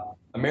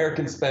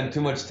Americans spend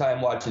too much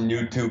time watching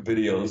YouTube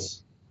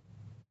videos.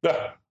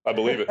 Yeah, I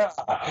believe it.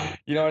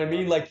 You know what I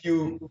mean? Like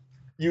you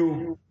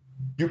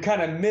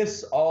kind of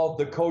miss all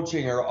the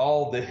coaching or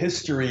all the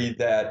history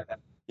that,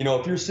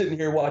 if you're sitting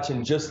here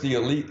watching just the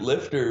elite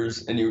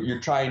lifters and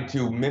you're trying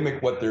to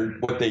mimic what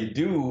they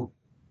do,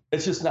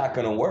 it's just not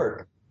going to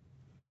work.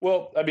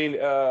 Well, I mean,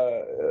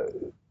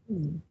 the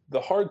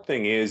hard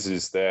thing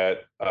is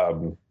that,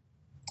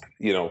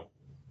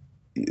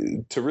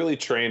 to really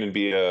train and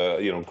be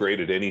great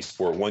at any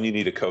sport, one, you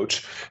need a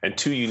coach, and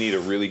two, you need a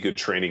really good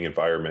training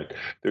environment.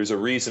 There's a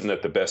reason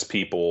that the best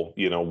people,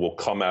 will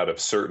come out of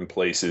certain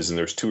places, and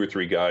there's two or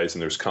three guys,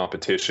 and there's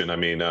competition. I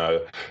mean,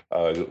 Coach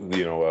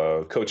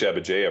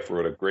Abajeff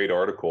wrote a great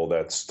article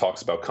that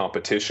talks about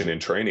competition in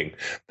training,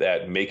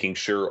 that making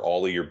sure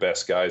all of your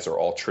best guys are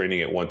all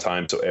training at one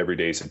time, so every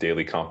day is a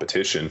daily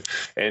competition.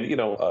 And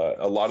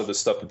a lot of the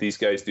stuff that these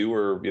guys do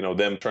are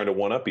them trying to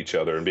one up each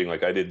other and being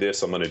like, I did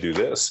this, I'm going to do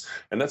this.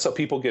 And that's how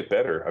people get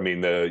better. I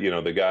mean,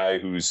 the guy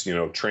who's,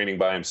 training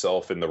by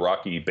himself in the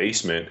rocky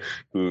basement,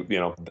 who,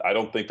 I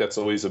don't think that's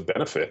always a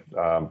benefit.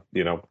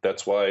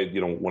 That's why,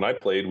 when I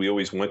played, we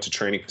always went to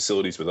training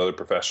facilities with other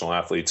professional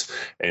athletes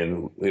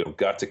and,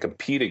 got to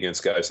compete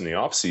against guys in the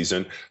off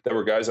season that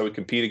were guys I would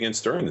compete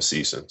against during the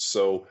season.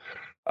 So,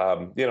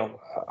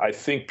 I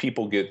think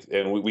people get,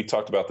 and we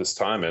talked about this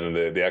time,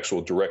 and the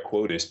actual direct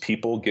quote is,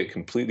 people get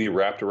completely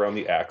wrapped around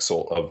the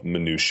axle of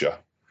minutia.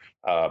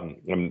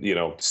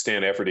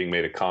 Stan Efferding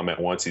made a comment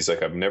once. He's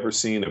like, I've never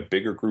seen a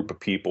bigger group of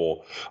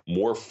people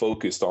more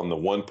focused on the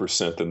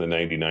 1% than the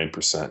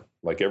 99%.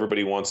 Like,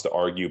 everybody wants to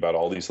argue about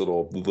all these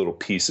little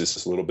pieces,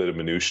 this little bit of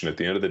minutia. And at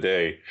the end of the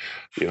day,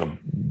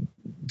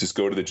 just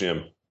go to the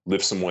gym,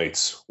 lift some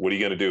weights. What are you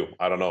going to do?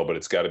 I don't know, but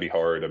it's got to be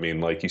hard. I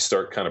mean, like, you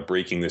start kind of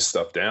breaking this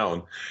stuff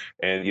down,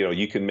 and,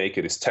 you can make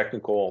it as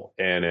technical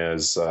and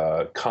as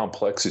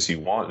complex as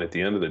you want. And at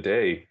the end of the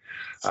day,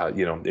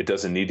 It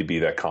doesn't need to be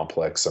that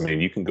complex. I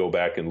mean, you can go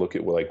back and look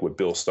at what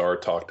Bill Starr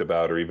talked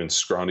about, or even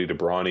Scrawny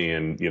DeBrani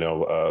and,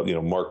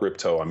 Mark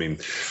Ripto. I mean,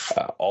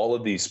 all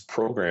of these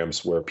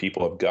programs where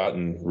people have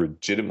gotten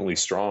legitimately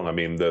strong. I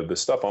mean, the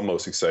stuff I'm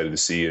most excited to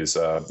see is,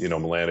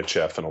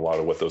 Milanichev and a lot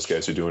of what those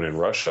guys are doing in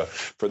Russia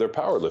for their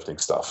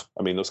powerlifting stuff.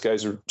 I mean, those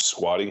guys are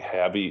squatting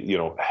heavy,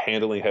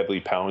 handling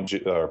heavy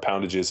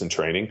poundages in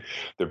training.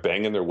 They're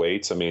banging their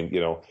weights. I mean,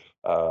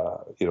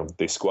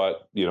 they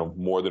squat,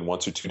 more than 1 or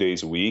 2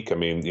 days a week. I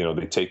mean,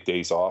 they take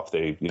days off.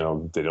 They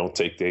don't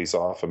take days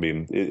off. I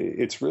mean,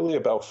 it's really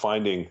about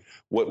finding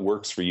what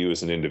works for you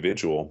as an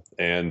individual.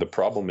 And the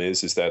problem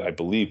is that I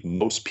believe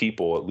most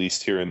people, at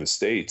least here in the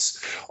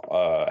States,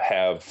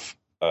 have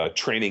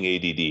training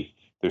ADD.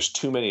 There's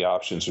too many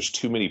options. There's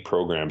too many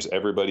programs.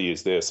 Everybody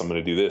is this. I'm going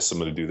to do this. I'm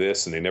going to do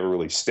this. And they never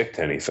really stick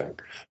to anything.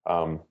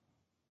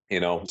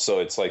 So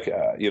it's like,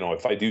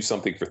 if I do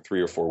something for 3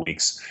 or 4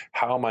 weeks,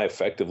 how am I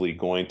effectively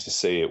going to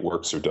say it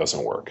works or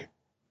doesn't work?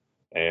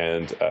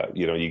 And,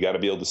 you got to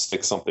be able to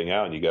stick something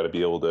out, and you got to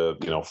be able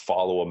to,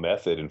 follow a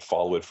method and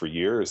follow it for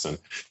years. And,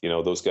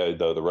 those guys,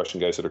 the Russian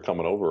guys that are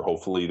coming over,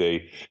 hopefully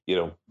they,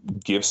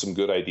 give some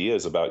good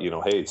ideas about,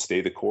 hey,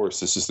 stay the course.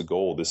 This is the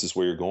goal. This is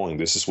where you're going.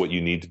 This is what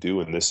you need to do.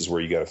 And this is where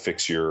you got to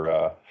fix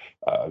your,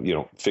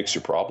 fix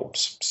your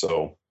problems.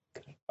 So,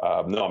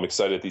 no, I'm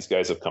excited that these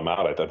guys have come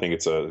out. I think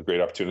it's a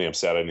great opportunity. I'm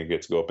sad I didn't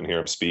get to go up and hear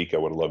him speak. I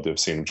would have loved to have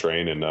seen him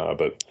train. And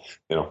but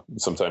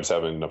sometimes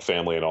having a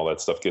family and all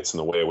that stuff gets in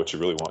the way of what you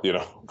really want.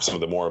 Some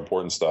of the more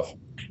important stuff.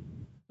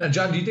 Now,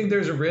 John, do you think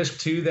there's a risk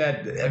too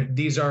that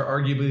these are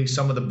arguably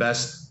some of the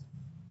best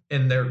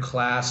in their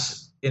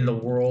class in the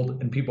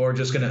world, and people are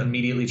just going to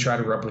immediately try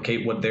to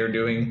replicate what they're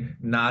doing,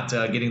 not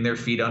getting their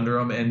feet under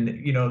them?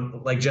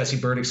 And like Jesse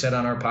Burdick said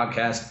on our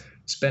podcast,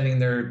 spending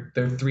their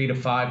 3 to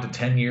 5 to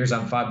 10 years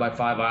on 5x5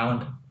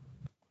 Island?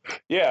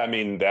 Yeah, I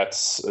mean,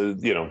 that's,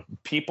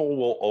 people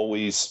will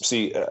always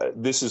see,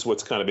 this is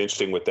what's kind of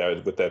interesting with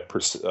that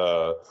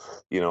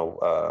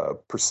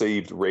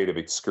perceived rate of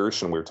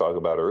excursion we were talking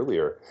about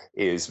earlier,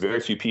 is very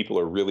few people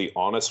are really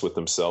honest with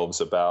themselves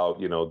about,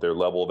 their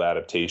level of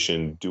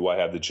adaptation. Do I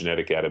have the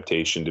genetic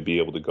adaptation to be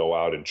able to go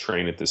out and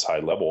train at this high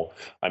level?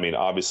 I mean,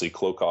 obviously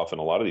Klokov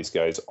and a lot of these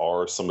guys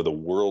are some of the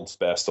world's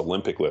best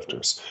Olympic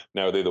lifters.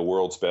 Now, are they the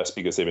world's best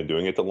because they've been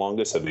doing it the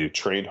longest? Have they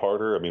trained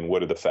harder? I mean,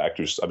 what are the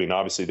factors? I mean,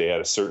 obviously they had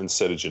a certain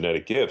set of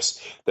genetic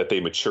gifts that they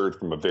matured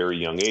from a very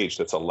young age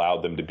that's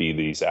allowed them to be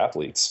these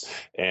athletes.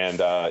 And,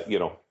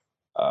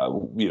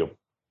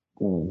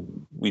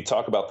 we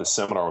talk about the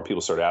seminar when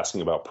people start asking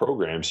about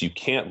programs. You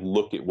can't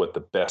look at what the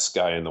best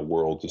guy in the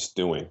world is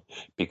doing,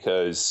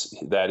 because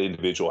that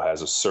individual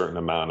has a certain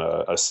amount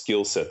of a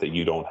skill set that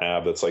you don't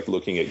have. That's like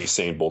looking at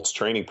Usain Bolt's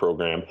training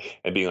program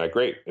and being like,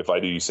 great, if I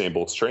do Usain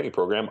Bolt's training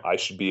program, I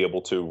should be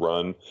able to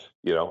run,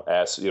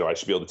 I should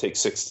be able to take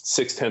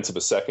 6/10 of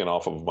a second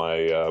off of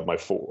my my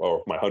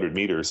 100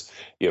 meters,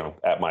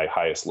 at my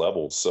highest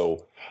level.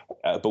 So,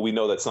 but we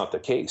know that's not the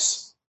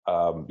case.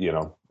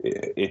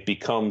 It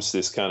becomes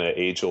this kind of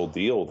age-old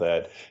deal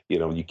that,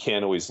 you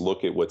can't always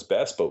look at what's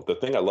best. But the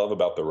thing I love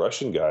about the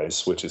Russian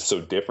guys, which is so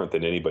different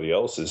than anybody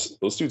else, is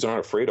those dudes aren't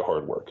afraid of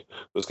hard work.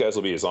 Those guys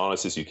will be as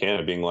honest as you can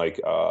and being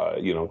like,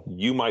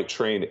 you might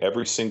train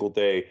every single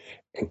day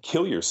and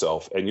kill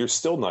yourself, and you're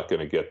still not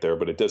going to get there,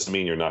 but it doesn't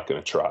mean you're not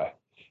going to try.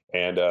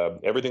 And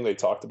everything they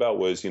talked about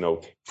was,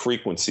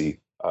 frequency.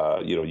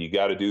 You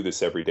got to do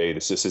this every day.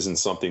 This just isn't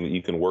something that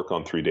you can work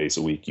on 3 days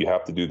a week. You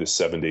have to do this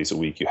 7 days a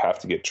week. You have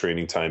to get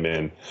training time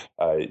in.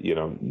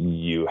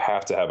 You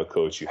have to have a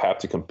coach. You have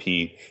to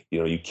compete.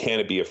 You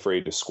can't be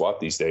afraid to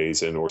squat these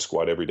days or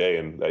squat every day.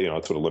 And,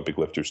 that's what Olympic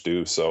lifters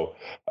do. So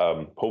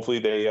hopefully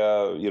they,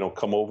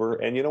 come over.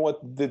 And you know what?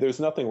 There's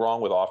nothing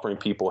wrong with offering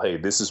people, hey,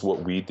 this is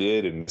what we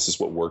did and this is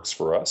what works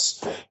for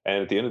us.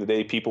 And at the end of the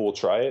day, people will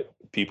try it.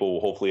 People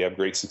will hopefully have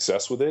great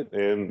success with it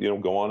and,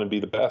 go on and be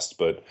the best.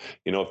 But,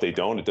 if they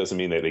don't, it doesn't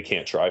mean that they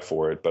can't try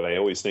for it. But I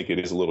always think it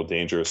is a little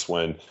dangerous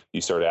when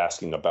you start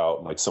asking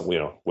about like some,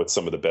 what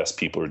some of the best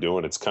people are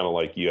doing. It's kind of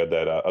like you had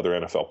that other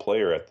NFL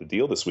player at the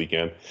deal this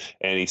weekend.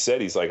 And he said,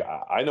 he's like,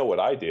 I know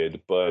what I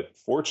did, but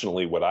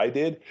fortunately what I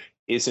did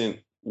isn't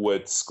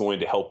what's going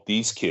to help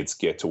these kids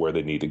get to where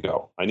they need to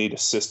go. I need a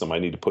system. I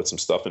need to put some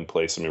stuff in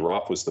place. I mean,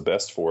 Roth was the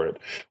best for it,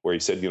 where he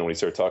said, when he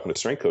started talking to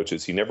strength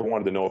coaches, he never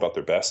wanted to know about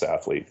their best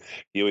athlete.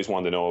 He always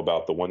wanted to know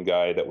about the one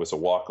guy that was a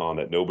walk-on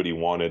that nobody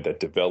wanted, that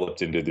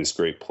developed into this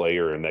great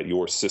player, and that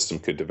your system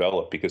could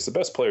develop, because the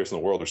best players in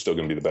the world are still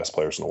going to be the best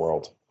players in the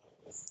world.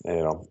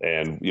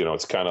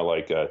 It's kind of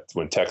like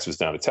when Tex was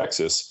down to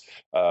Texas,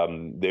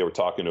 they were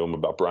talking to him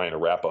about Brian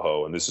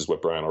Arapaho, and this is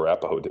what Brian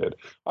Arapaho did.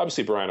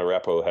 Obviously, Brian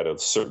Arapaho had a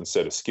certain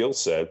set of skill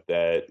set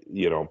that,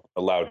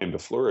 allowed him to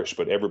flourish,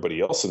 but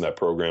everybody else in that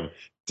program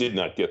did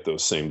not get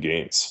those same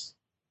gains.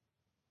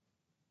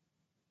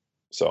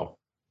 So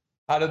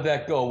how did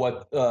that go?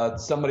 What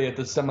somebody at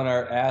the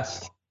seminar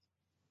asked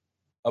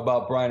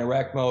about Brian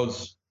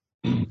Arapaho's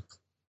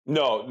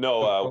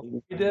No.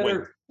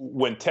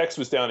 When Tex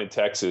was down in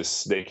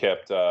Texas, they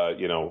kept,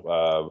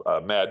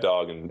 Mad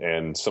Dog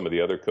and some of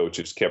the other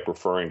coaches kept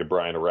referring to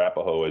Brian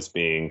Arapahoe as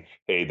being,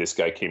 hey, this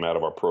guy came out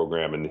of our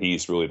program and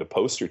he's really the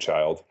poster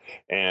child.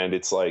 And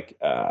it's like,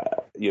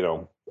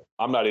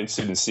 I'm not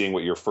interested in seeing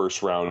what your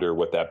first rounder,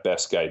 what that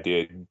best guy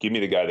did. Give me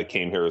the guy that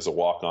came here as a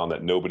walk-on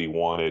that nobody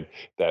wanted,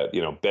 that,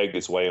 begged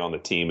his way on the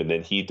team, and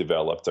then he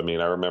developed. I mean,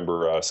 I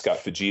remember Scott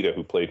Fujita,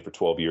 who played for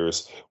 12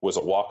 years, was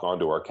a walk-on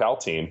to our Cal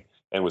team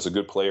and was a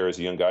good player as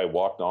a young guy,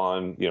 walked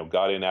on,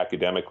 got in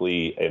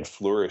academically and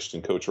flourished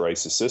in Coach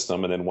Rice's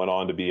system, and then went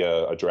on to be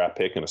a draft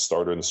pick and a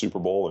starter in the Super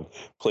Bowl and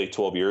played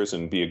 12 years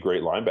and be a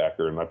great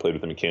linebacker. And I played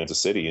with him in Kansas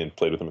City and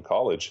played with him in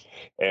college.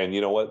 And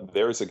you know what?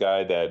 There's a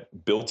guy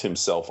that built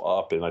himself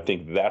up, and I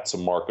think that's a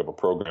mark of a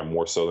program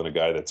more so than a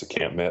guy that's a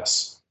can't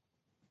miss.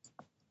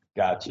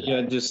 Gotcha.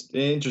 Yeah, just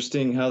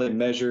interesting how they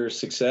measure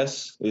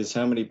success is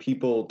how many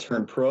people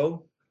turn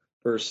pro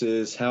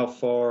versus how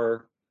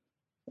far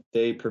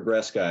they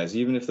progress guys.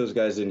 Even if those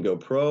guys didn't go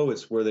pro,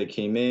 it's where they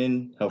came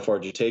in, how far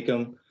did you take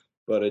them?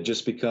 But it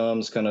just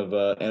becomes kind of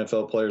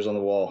NFL players on the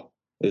wall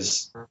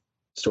is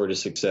story of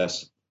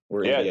success.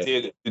 Yeah,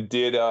 did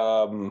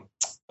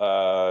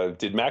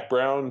Mac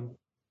Brown,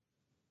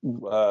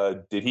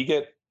 did he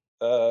get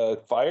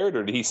fired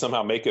or did he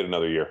somehow make it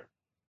another year?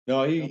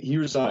 No, he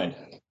resigned.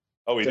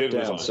 Oh, he did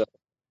resign. So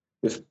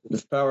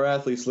if Power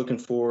Athletes looking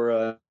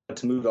for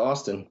to move to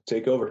Austin,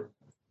 take over.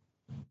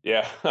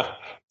 Yeah.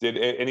 Did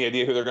any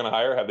idea who they're going to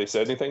hire? Have they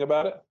said anything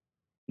about it?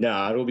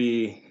 No, it'll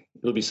be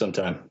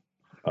sometime.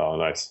 Oh,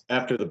 nice.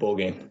 After the bowl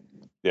game.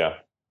 Yeah.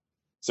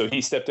 So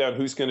he stepped down.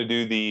 Who's going to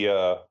do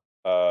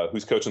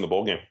who's coaching the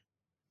bowl game?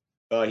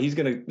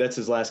 That's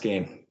his last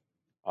game.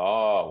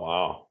 Oh,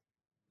 wow.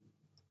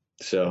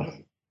 So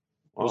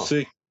we'll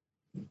see.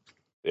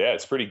 Yeah,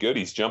 it's pretty good.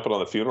 He's jumping on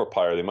the funeral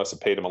pyre. They must have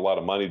paid him a lot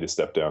of money to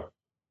step down.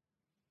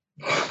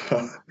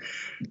 I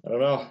don't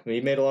know.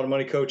 He made a lot of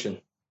money coaching.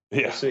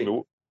 Yeah. We'll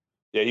see.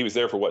 Yeah, he was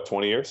there for what,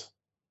 20 years?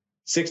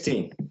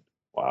 16.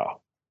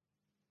 Wow.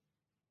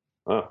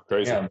 Oh,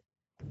 crazy. Yeah.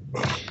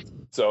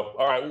 So,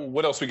 all right,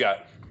 what else we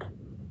got?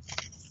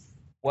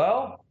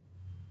 Well,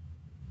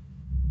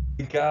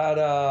 we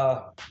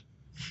got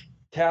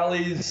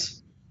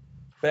Callie's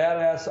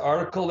badass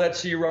article that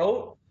she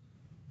wrote.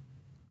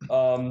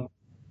 Callie,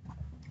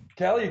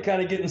 you're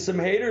kind of getting some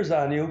haters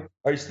on you.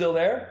 Are you still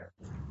there?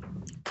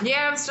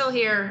 Yeah, I'm still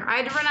here. I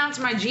had to run out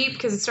to my Jeep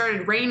because it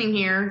started raining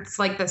here. It's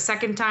like the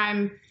second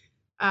time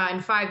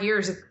in 5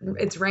 years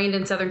it's rained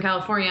in Southern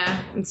California.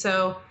 And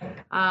so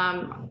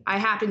I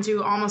happened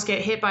to almost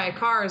get hit by a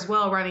car as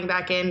well running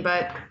back in,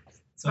 but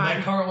it's fine.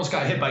 That car almost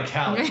got hit by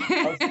Callie.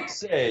 I was going to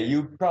say,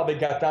 you probably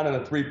got down in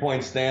a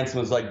 3-point stance and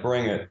was like,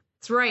 bring it.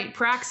 That's right.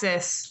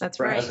 Praxis. That's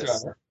right.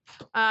 That's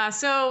right.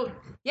 So,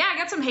 yeah, I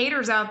got some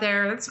haters out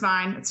there. That's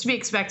fine. It's to be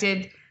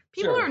expected.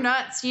 People are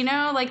nuts,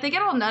 like they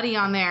get all nutty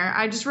on there.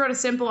 I just wrote a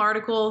simple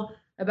article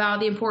about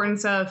the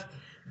importance of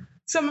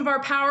some of our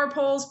power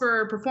polls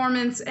for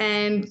performance.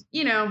 And,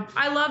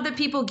 I love that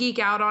people geek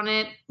out on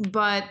it.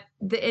 But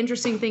the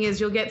interesting thing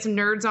is you'll get some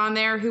nerds on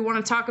there who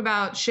want to talk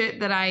about shit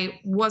that I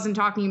wasn't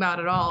talking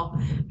about at all,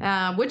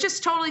 which is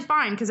totally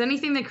fine because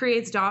anything that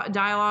creates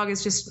dialogue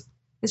is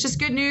it's just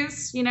good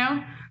news,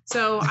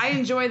 So I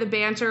enjoy the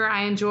banter.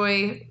 I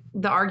enjoy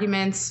the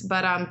arguments,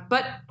 but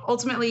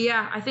ultimately,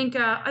 yeah, I think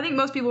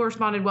most people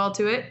responded well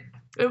to it.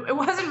 It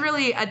wasn't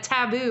really a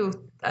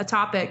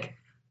topic,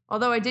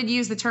 although I did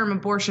use the term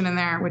abortion in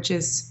there, which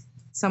is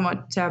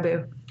somewhat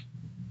taboo.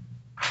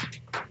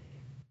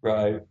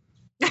 Right.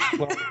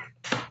 Well,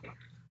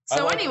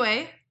 so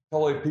anyway,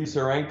 Totally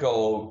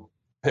Pisarenko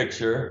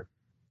picture.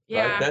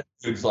 Yeah. Right? That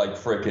dude's like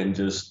freaking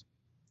just.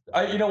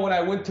 When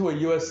I went to a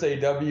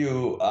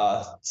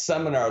USAW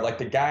seminar, like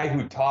the guy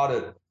who taught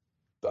it,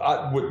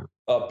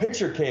 a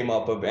picture came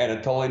up of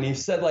Anatoly, and he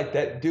said like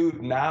that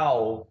dude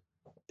now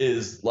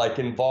is like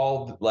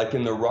involved like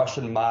in the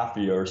Russian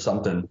mafia or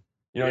something.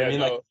 You know what I mean?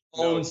 Like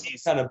owns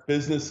kind of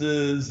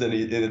businesses, and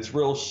it's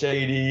real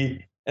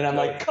shady. And I'm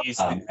like, come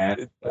on,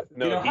 man.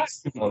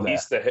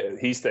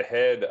 He's the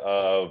head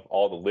of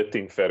all the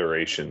lifting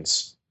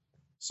federations.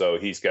 So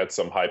he's got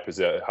some high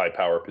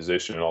power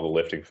position in all the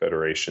lifting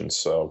federations.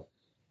 So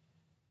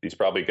he's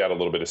probably got a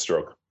little bit of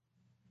stroke.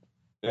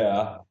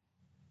 Yeah.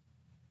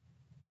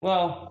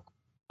 Well,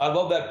 I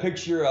love that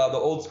picture, the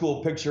old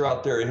school picture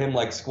out there of him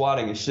like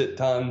squatting a shit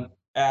ton,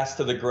 ass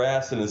to the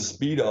grass in his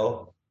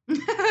Speedo.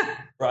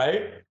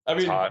 Right? I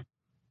mean,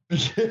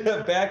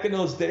 yeah, back in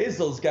those days,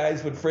 those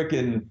guys would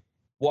freaking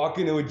walk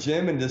into a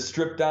gym and just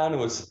strip down to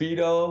a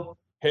Speedo,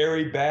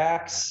 hairy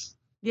backs.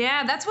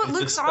 Yeah, that's what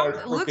Luke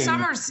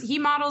Summers, he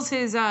models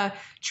his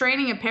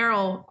training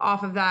apparel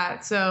off of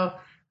that. So,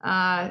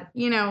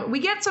 we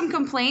get some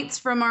complaints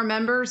from our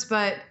members,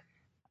 but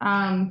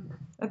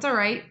that's all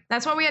right.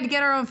 That's why we had to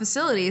get our own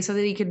facility so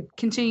that he could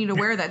continue to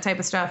wear that type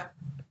of stuff.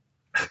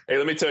 Hey,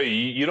 let me tell you,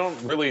 you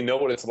don't really know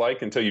what it's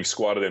like until you've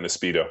squatted in a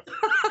Speedo.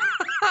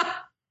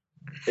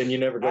 And you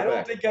never go back. I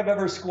don't think I've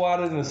ever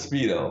squatted in a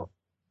Speedo.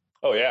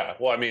 Oh yeah.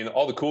 Well, I mean,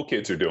 all the cool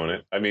kids are doing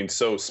it. I mean,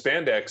 so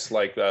spandex,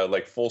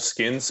 like full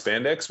skin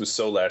spandex, was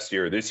so last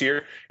year. This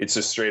year, it's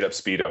just straight up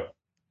Speedo.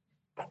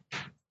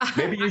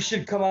 Maybe you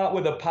should come out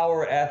with a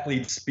power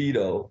athlete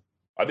Speedo.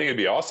 I think it'd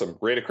be awesome.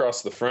 Right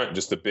across the front,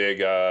 just a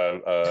big,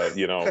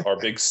 our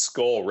big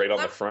skull right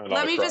on the front.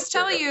 Let me just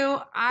tell you,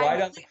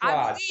 I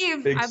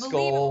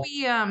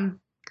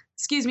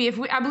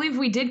believe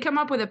we did come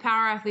up with a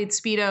power athlete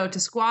Speedo to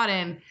squat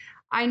in.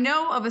 I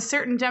know of a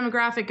certain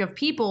demographic of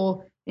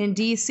people in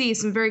DC,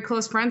 some very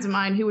close friends of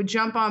mine, who would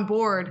jump on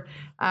board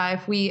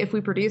if we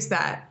produced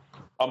that.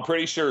 I'm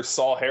pretty sure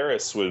Saul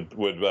Harris would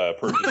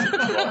purchase it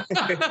as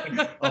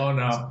well. Oh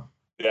no.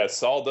 Yeah,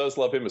 Saul does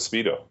love him a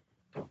Speedo.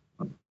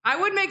 I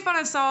would make fun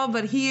of Saul,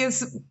 but he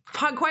is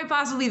quite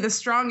possibly the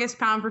strongest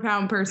pound for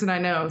pound person I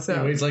know. So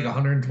he weighs like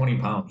 120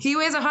 pounds. He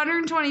weighs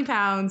 120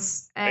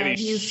 pounds, and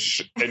he's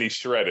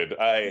shredded.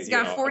 He's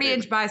got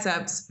 40-inch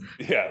biceps.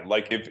 Yeah,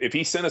 like if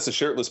he sent us a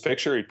shirtless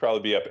picture, he'd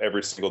probably be up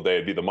every single day.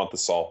 It'd be the month of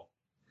Saul.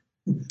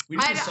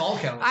 I'd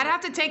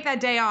have to take that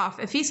day off.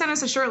 If he sent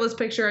us a shirtless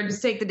picture, I'd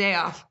just take the day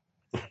off.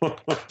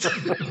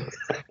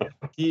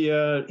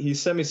 He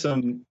sent me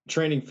some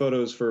training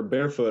photos for a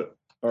barefoot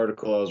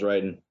article I was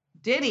writing.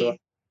 Did he? So,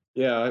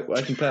 yeah,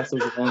 I can pass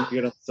those along to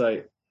get on the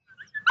site.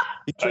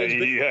 You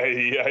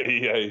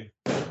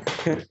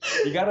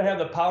got to have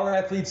the power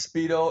athlete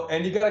Speedo,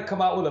 and you got to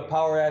come out with a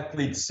power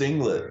athlete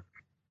singlet.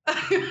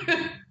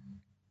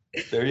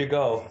 There you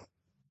go.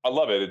 I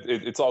love it.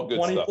 It's all good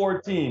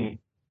 2014.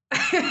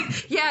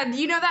 stuff. Yeah,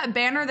 you know that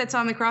banner that's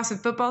on the CrossFit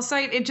Football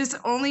site? It just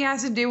only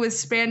has to do with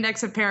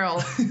spandex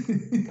apparel.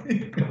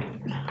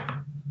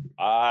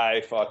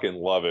 I fucking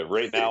love it.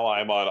 Right now,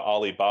 I'm on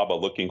Alibaba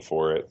looking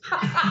for it.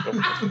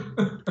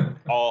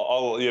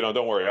 I'll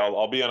don't worry.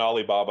 I'll be on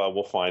Alibaba.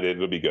 We'll find it.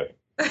 It'll be good.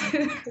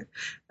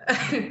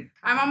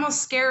 I'm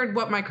almost scared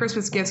what my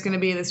Christmas gift's going to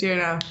be this year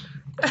now.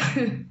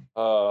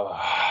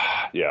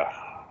 Yeah.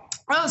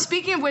 Oh,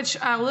 speaking of which,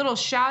 a little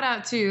shout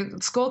out to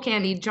Skull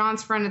Candy.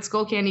 John's friend at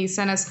Skull Candy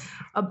sent us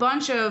a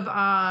bunch of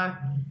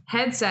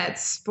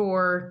headsets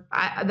for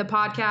the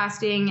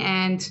podcasting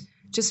and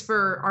just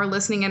for our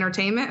listening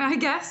entertainment, I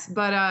guess.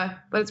 But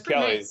it's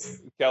pretty nice.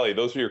 Kelly,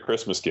 those are your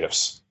Christmas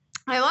gifts.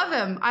 I love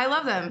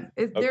them.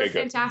 They're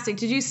fantastic.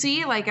 Did you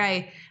see? Like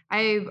I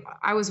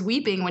was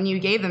weeping when you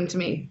gave them to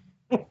me.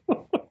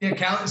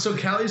 Yeah, so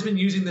Callie's been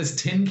using this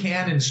tin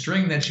can and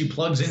string that she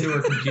plugs into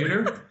her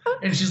computer,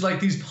 and she's like,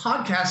 "These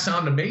podcasts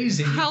sound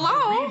amazing.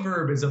 Hello, the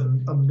reverb is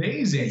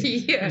amazing."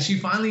 Yeah. And she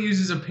finally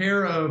uses a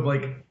pair of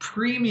like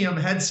premium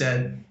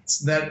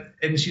headsets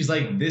and she's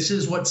like, "This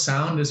is what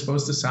sound is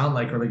supposed to sound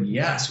like." Or like,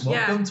 "Yes,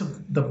 welcome to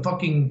the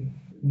fucking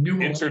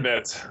new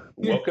internet.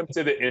 Welcome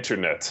to the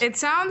internet." It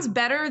sounds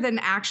better than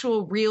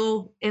actual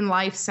real in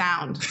life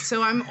sound,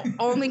 so I'm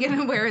only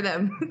gonna wear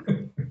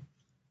them.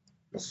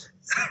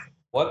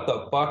 What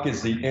the fuck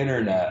is the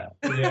internet?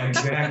 Yeah,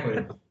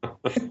 exactly.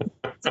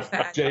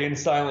 Jay and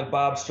Silent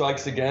Bob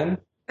strikes again.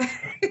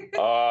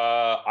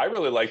 I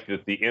really like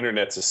that the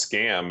internet's a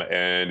scam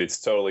and it's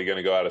totally going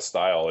to go out of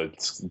style.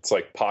 It's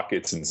like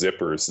pockets and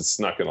zippers. It's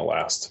not going to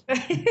last.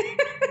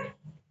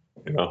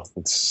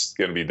 It's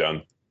going to be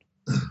done.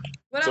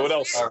 What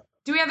else?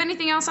 Do we have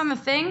anything else on the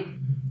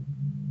thing?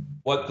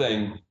 What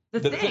thing?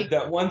 The thing.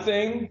 That one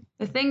thing?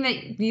 The thing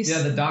that you...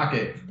 Yeah, the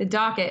docket. The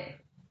docket.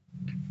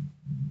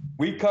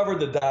 We covered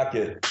the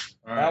docket.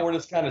 All now right. we're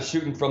just kind of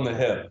shooting from the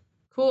hip.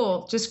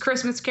 Cool. Just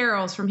Christmas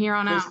carols from here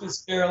on out.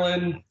 Christmas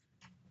caroling.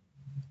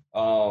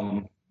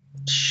 Well,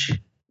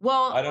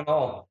 I don't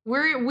know.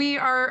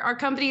 Our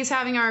company is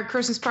having our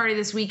Christmas party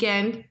this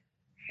weekend,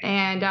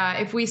 and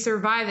if we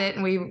survive it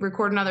and we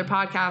record another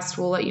podcast,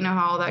 we'll let you know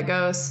how all that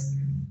goes.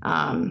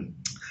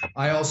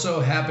 I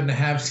also happen to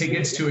have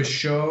tickets to a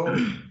show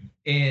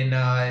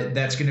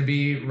that's going to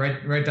be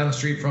right down the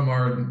street from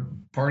our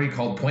party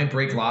called Point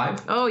Break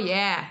Live. Oh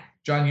yeah.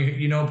 John,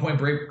 you know what Point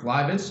Break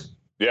Live is?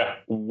 Yeah.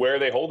 Where are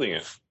they holding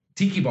it?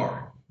 Tiki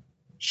Bar.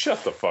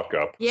 Shut the fuck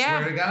up. Yeah.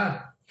 Swear to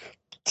God.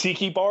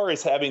 Tiki Bar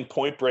is having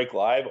Point Break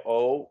Live.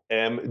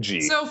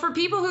 OMG. So for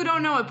people who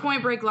don't know what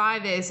Point Break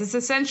Live is, it's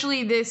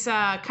essentially this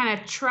kind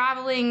of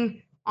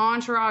traveling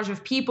entourage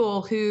of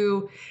people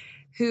who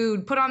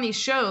put on these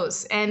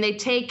shows, and they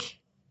take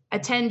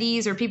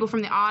attendees or people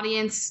from the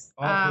audience.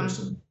 One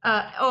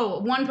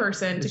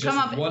person to come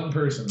up. One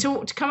person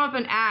to come up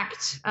and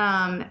act.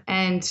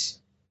 And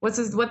what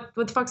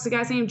the fuck's the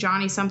guy's name?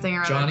 Johnny something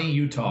or other. Johnny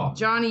Utah.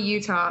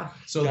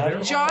 So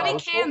Johnny, Johnny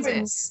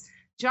Kansas.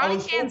 I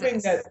was hoping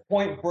that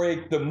Point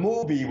Break, the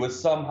movie,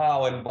 was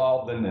somehow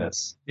involved in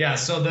this. Yeah,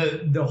 so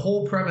the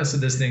whole premise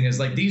of this thing is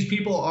like these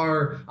people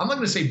are, I'm not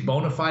going to say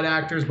bona fide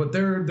actors, but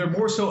they're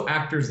more so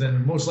actors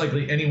than most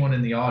likely anyone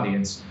in the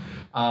audience.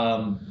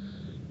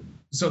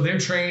 So they're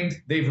trained,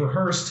 they've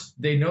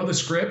rehearsed, they know the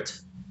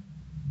script,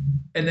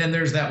 and then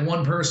there's that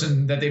one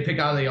person that they pick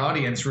out of the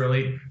audience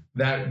really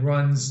that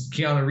runs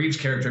Keanu Reeves'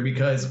 character,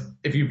 because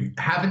if you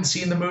haven't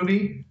seen the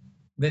movie,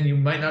 then you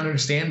might not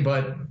understand,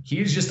 but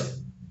he's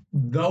just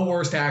the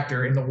worst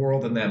actor in the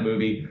world in that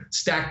movie,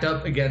 stacked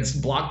up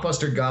against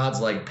blockbuster gods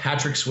like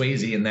Patrick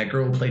Swayze and that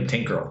girl who played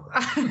Tank Girl.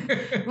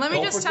 Let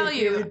me just tell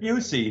you. Gary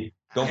Busey.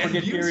 Don't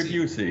forget Gary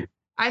Busey.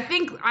 I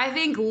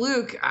think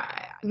Luke,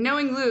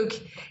 knowing Luke,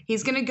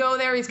 he's going to go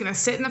there. He's going to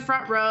sit in the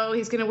front row.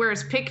 He's going to wear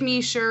his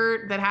pick-me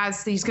shirt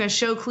he's going to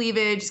show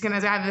cleavage. He's going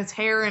to have his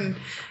hair and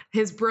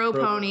his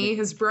pony,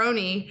 his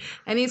brony.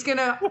 And he's going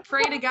to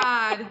pray to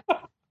God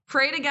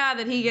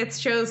that he gets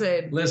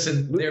chosen.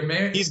 Listen,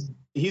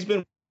 he's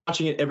been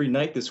watching it every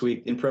night this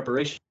week in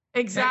preparation.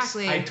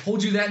 Exactly. I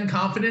told you that in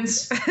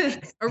confidence.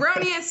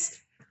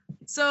 Erroneous.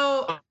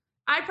 So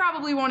I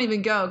probably won't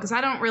even go because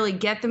I don't really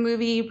get the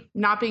movie.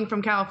 Not being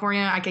from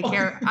California, I could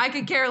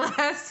care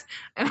less,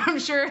 and I'm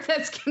sure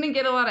that's going to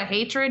get a lot of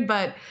hatred.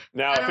 But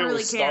now, if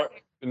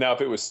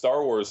it was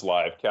Star Wars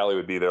live, Callie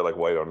would be there like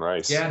white on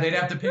rice. Yeah, they'd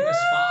have to pick a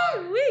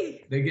spot.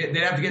 They'd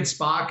have to get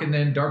Spock and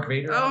then Darth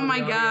Vader. Oh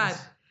my God.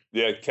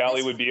 Yeah,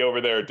 Callie would be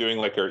over there doing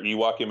like her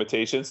Ewok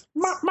imitations.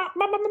 This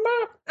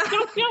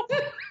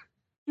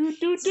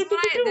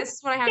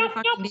is what I have to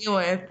fucking deal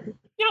with.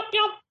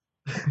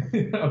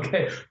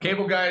 Okay,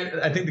 cable guy.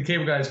 I think the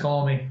cable guy is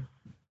calling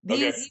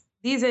me.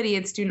 These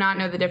idiots do not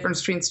know the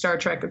difference between Star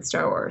Trek and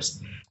Star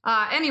Wars.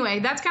 Anyway,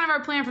 that's kind of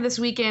our plan for this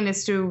weekend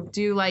is to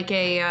do like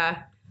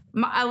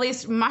at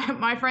least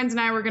my friends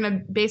and I were going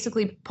to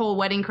basically pull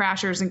Wedding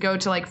Crashers and go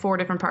to like 4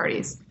 different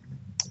parties.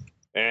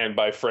 And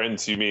by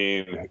friends, you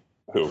mean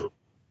who?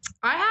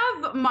 I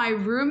have my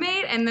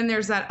roommate, and then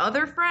there's that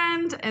other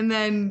friend, and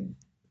then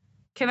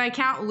can I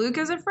count Luke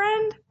as a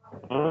friend?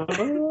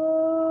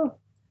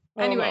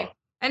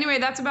 Anyway,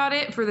 that's about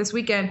it for this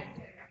weekend.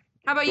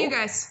 How about you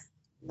guys?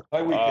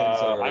 My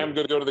weekends are. I am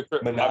going to go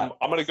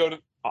to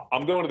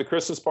I'm going to the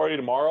Christmas party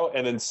tomorrow,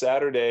 and then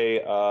Saturday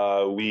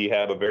we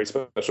have a very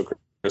special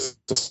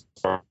Christmas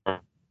party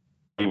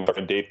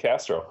with Dave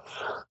Castro.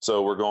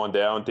 So we're going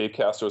down. Dave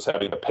Castro's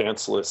having a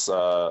pantsless,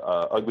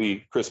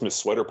 ugly Christmas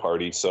sweater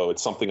party. So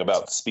it's something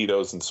about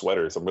Speedos and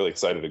sweaters. I'm really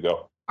excited to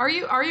go. Are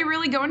you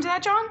really going to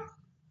that, John?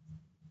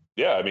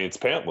 Yeah, I mean it's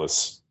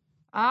pantless.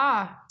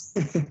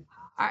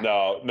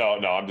 No,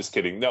 I'm just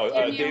kidding. No,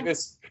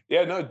 Davis.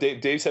 Yeah, no,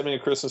 Dave's having a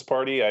Christmas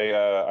party.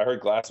 I heard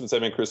Glassman's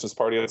having a Christmas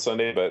party on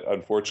Sunday, but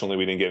unfortunately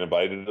we didn't get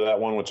invited to that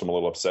one, which I'm a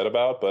little upset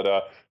about. But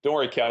don't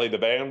worry, Callie, the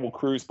van will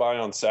cruise by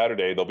on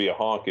Saturday. There'll be a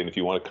honk, and if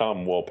you want to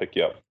come, we'll pick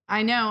you up.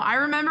 I know. I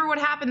remember what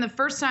happened the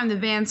first time the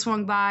van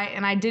swung by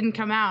and I didn't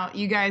come out.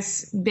 You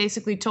guys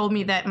basically told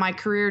me that my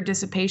career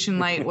dissipation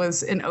light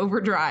was in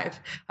overdrive.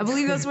 I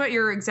believe that's what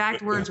your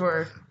exact words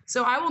were.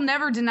 So I will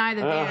never deny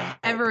the van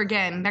ever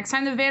again. Next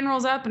time the van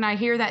rolls up and I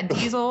hear that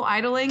diesel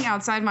idling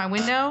outside my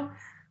window,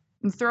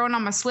 I'm throwing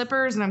on my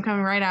slippers and I'm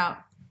coming right out.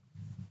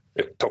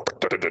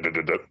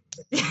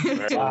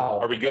 Wow.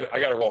 Are we good? I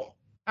got to roll.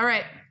 All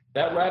right.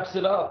 That wraps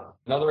it up.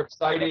 Another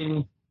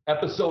exciting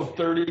episode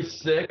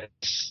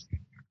 36.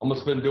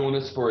 Almost been doing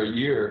this for a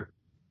year.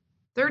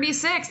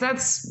 36.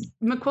 That's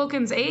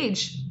McQuilkin's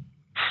age.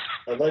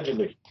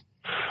 Allegedly.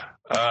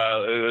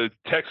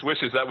 Tex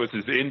wishes that was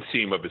his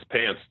inseam of his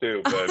pants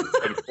too, but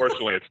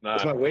unfortunately it's not.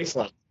 It's my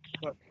waistline.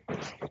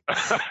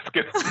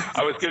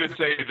 I was going to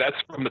say that's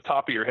from the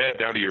top of your head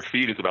down to your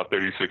feet is about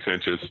 36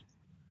 inches.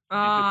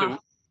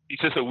 He's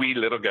just a wee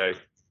little guy.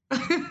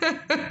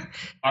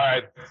 All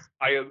right.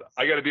 I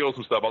got to deal with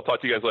some stuff. I'll talk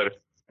to you guys later.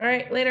 All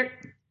right. Later.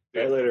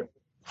 Yeah, later.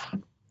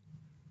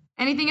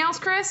 Anything else,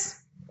 Chris?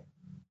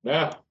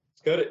 Nah,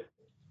 let's cut it.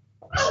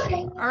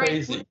 All right.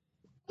 Crazy.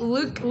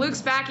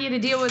 Luke's back here to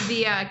deal with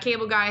the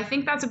cable guy. I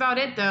think that's about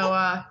it,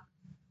 though.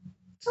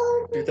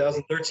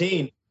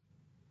 2013.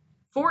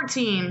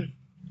 14.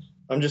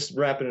 I'm just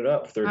wrapping it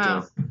up.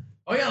 13.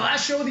 Oh yeah,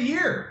 last show of the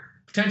year,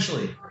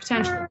 potentially.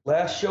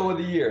 Last show of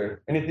the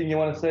year. Anything you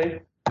want to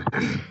say?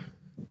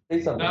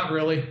 Say something. Not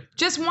really.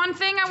 Just one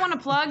thing I want to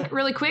plug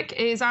really quick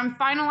is I'm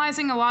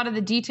finalizing a lot of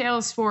the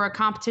details for a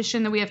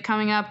competition that we have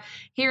coming up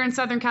here in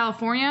Southern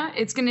California.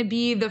 It's going to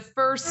be the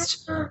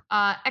first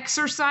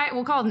exercise,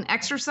 we'll call it an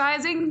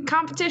exercising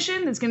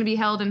competition that's going to be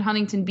held in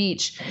Huntington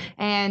Beach.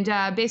 And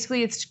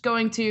basically it's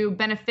going to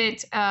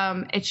benefit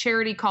a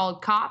charity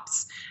called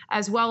COPS,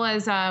 as well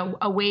as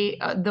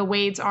the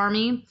Wade's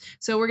Army.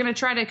 So we're going to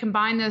try to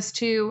combine those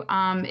two.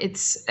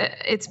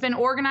 It's been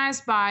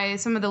organized by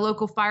some of the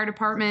local fire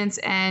departments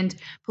and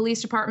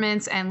police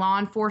departments and law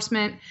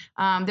enforcement.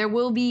 There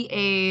will be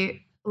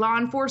a law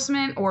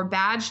enforcement or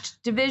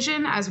badged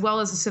division as well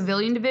as a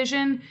civilian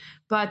division.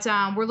 But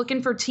we're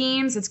looking for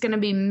teams. It's going to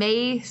be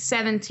May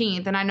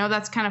 17th. And I know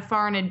that's kind of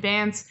far in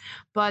advance,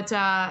 but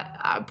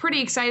I'm pretty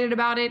excited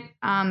about it.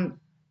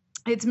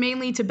 It's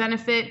mainly to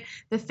benefit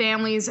the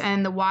families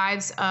and the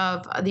wives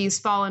of these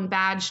fallen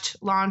badged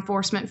law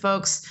enforcement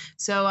folks.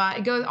 So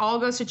it all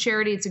goes to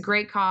charity. It's a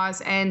great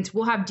cause, and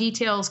we'll have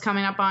details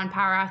coming up on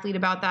Power Athlete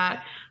about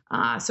that.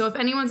 So if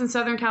anyone's in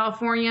Southern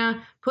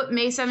California, put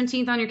May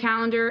 17th on your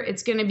calendar.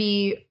 It's going to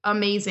be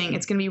amazing.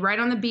 It's going to be right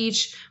on the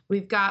beach.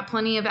 We've got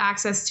plenty of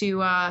access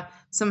to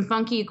some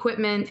funky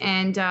equipment,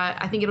 and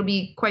I think it'll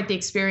be quite the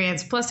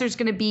experience. Plus, there's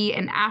going to be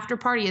an after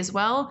party as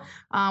well.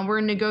 We're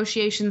in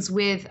negotiations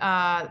with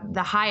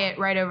the Hyatt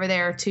right over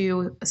there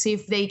to see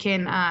if they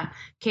can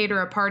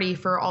cater a party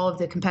for all of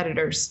the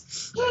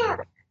competitors.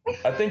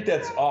 I think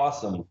that's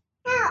awesome.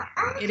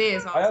 It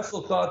is awesome. I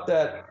also thought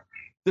that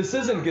this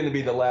isn't going to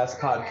be the last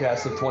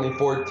podcast of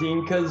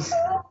 2014 because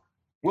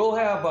we'll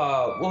have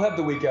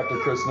the week after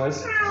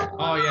Christmas.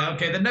 Oh yeah,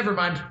 okay, then never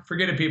mind.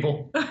 Forget it,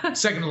 people.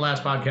 Second to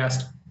last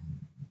podcast.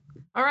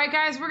 All right,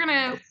 guys, we're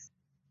gonna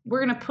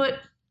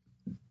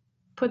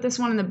put this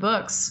one in the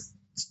books.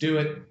 Let's do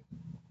it.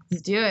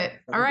 Let's do it.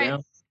 All right.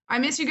 down. I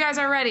miss you guys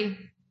already.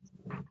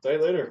 See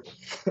you later.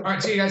 All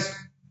right, see you guys.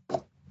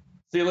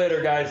 See you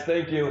later, guys.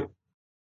 Thank you.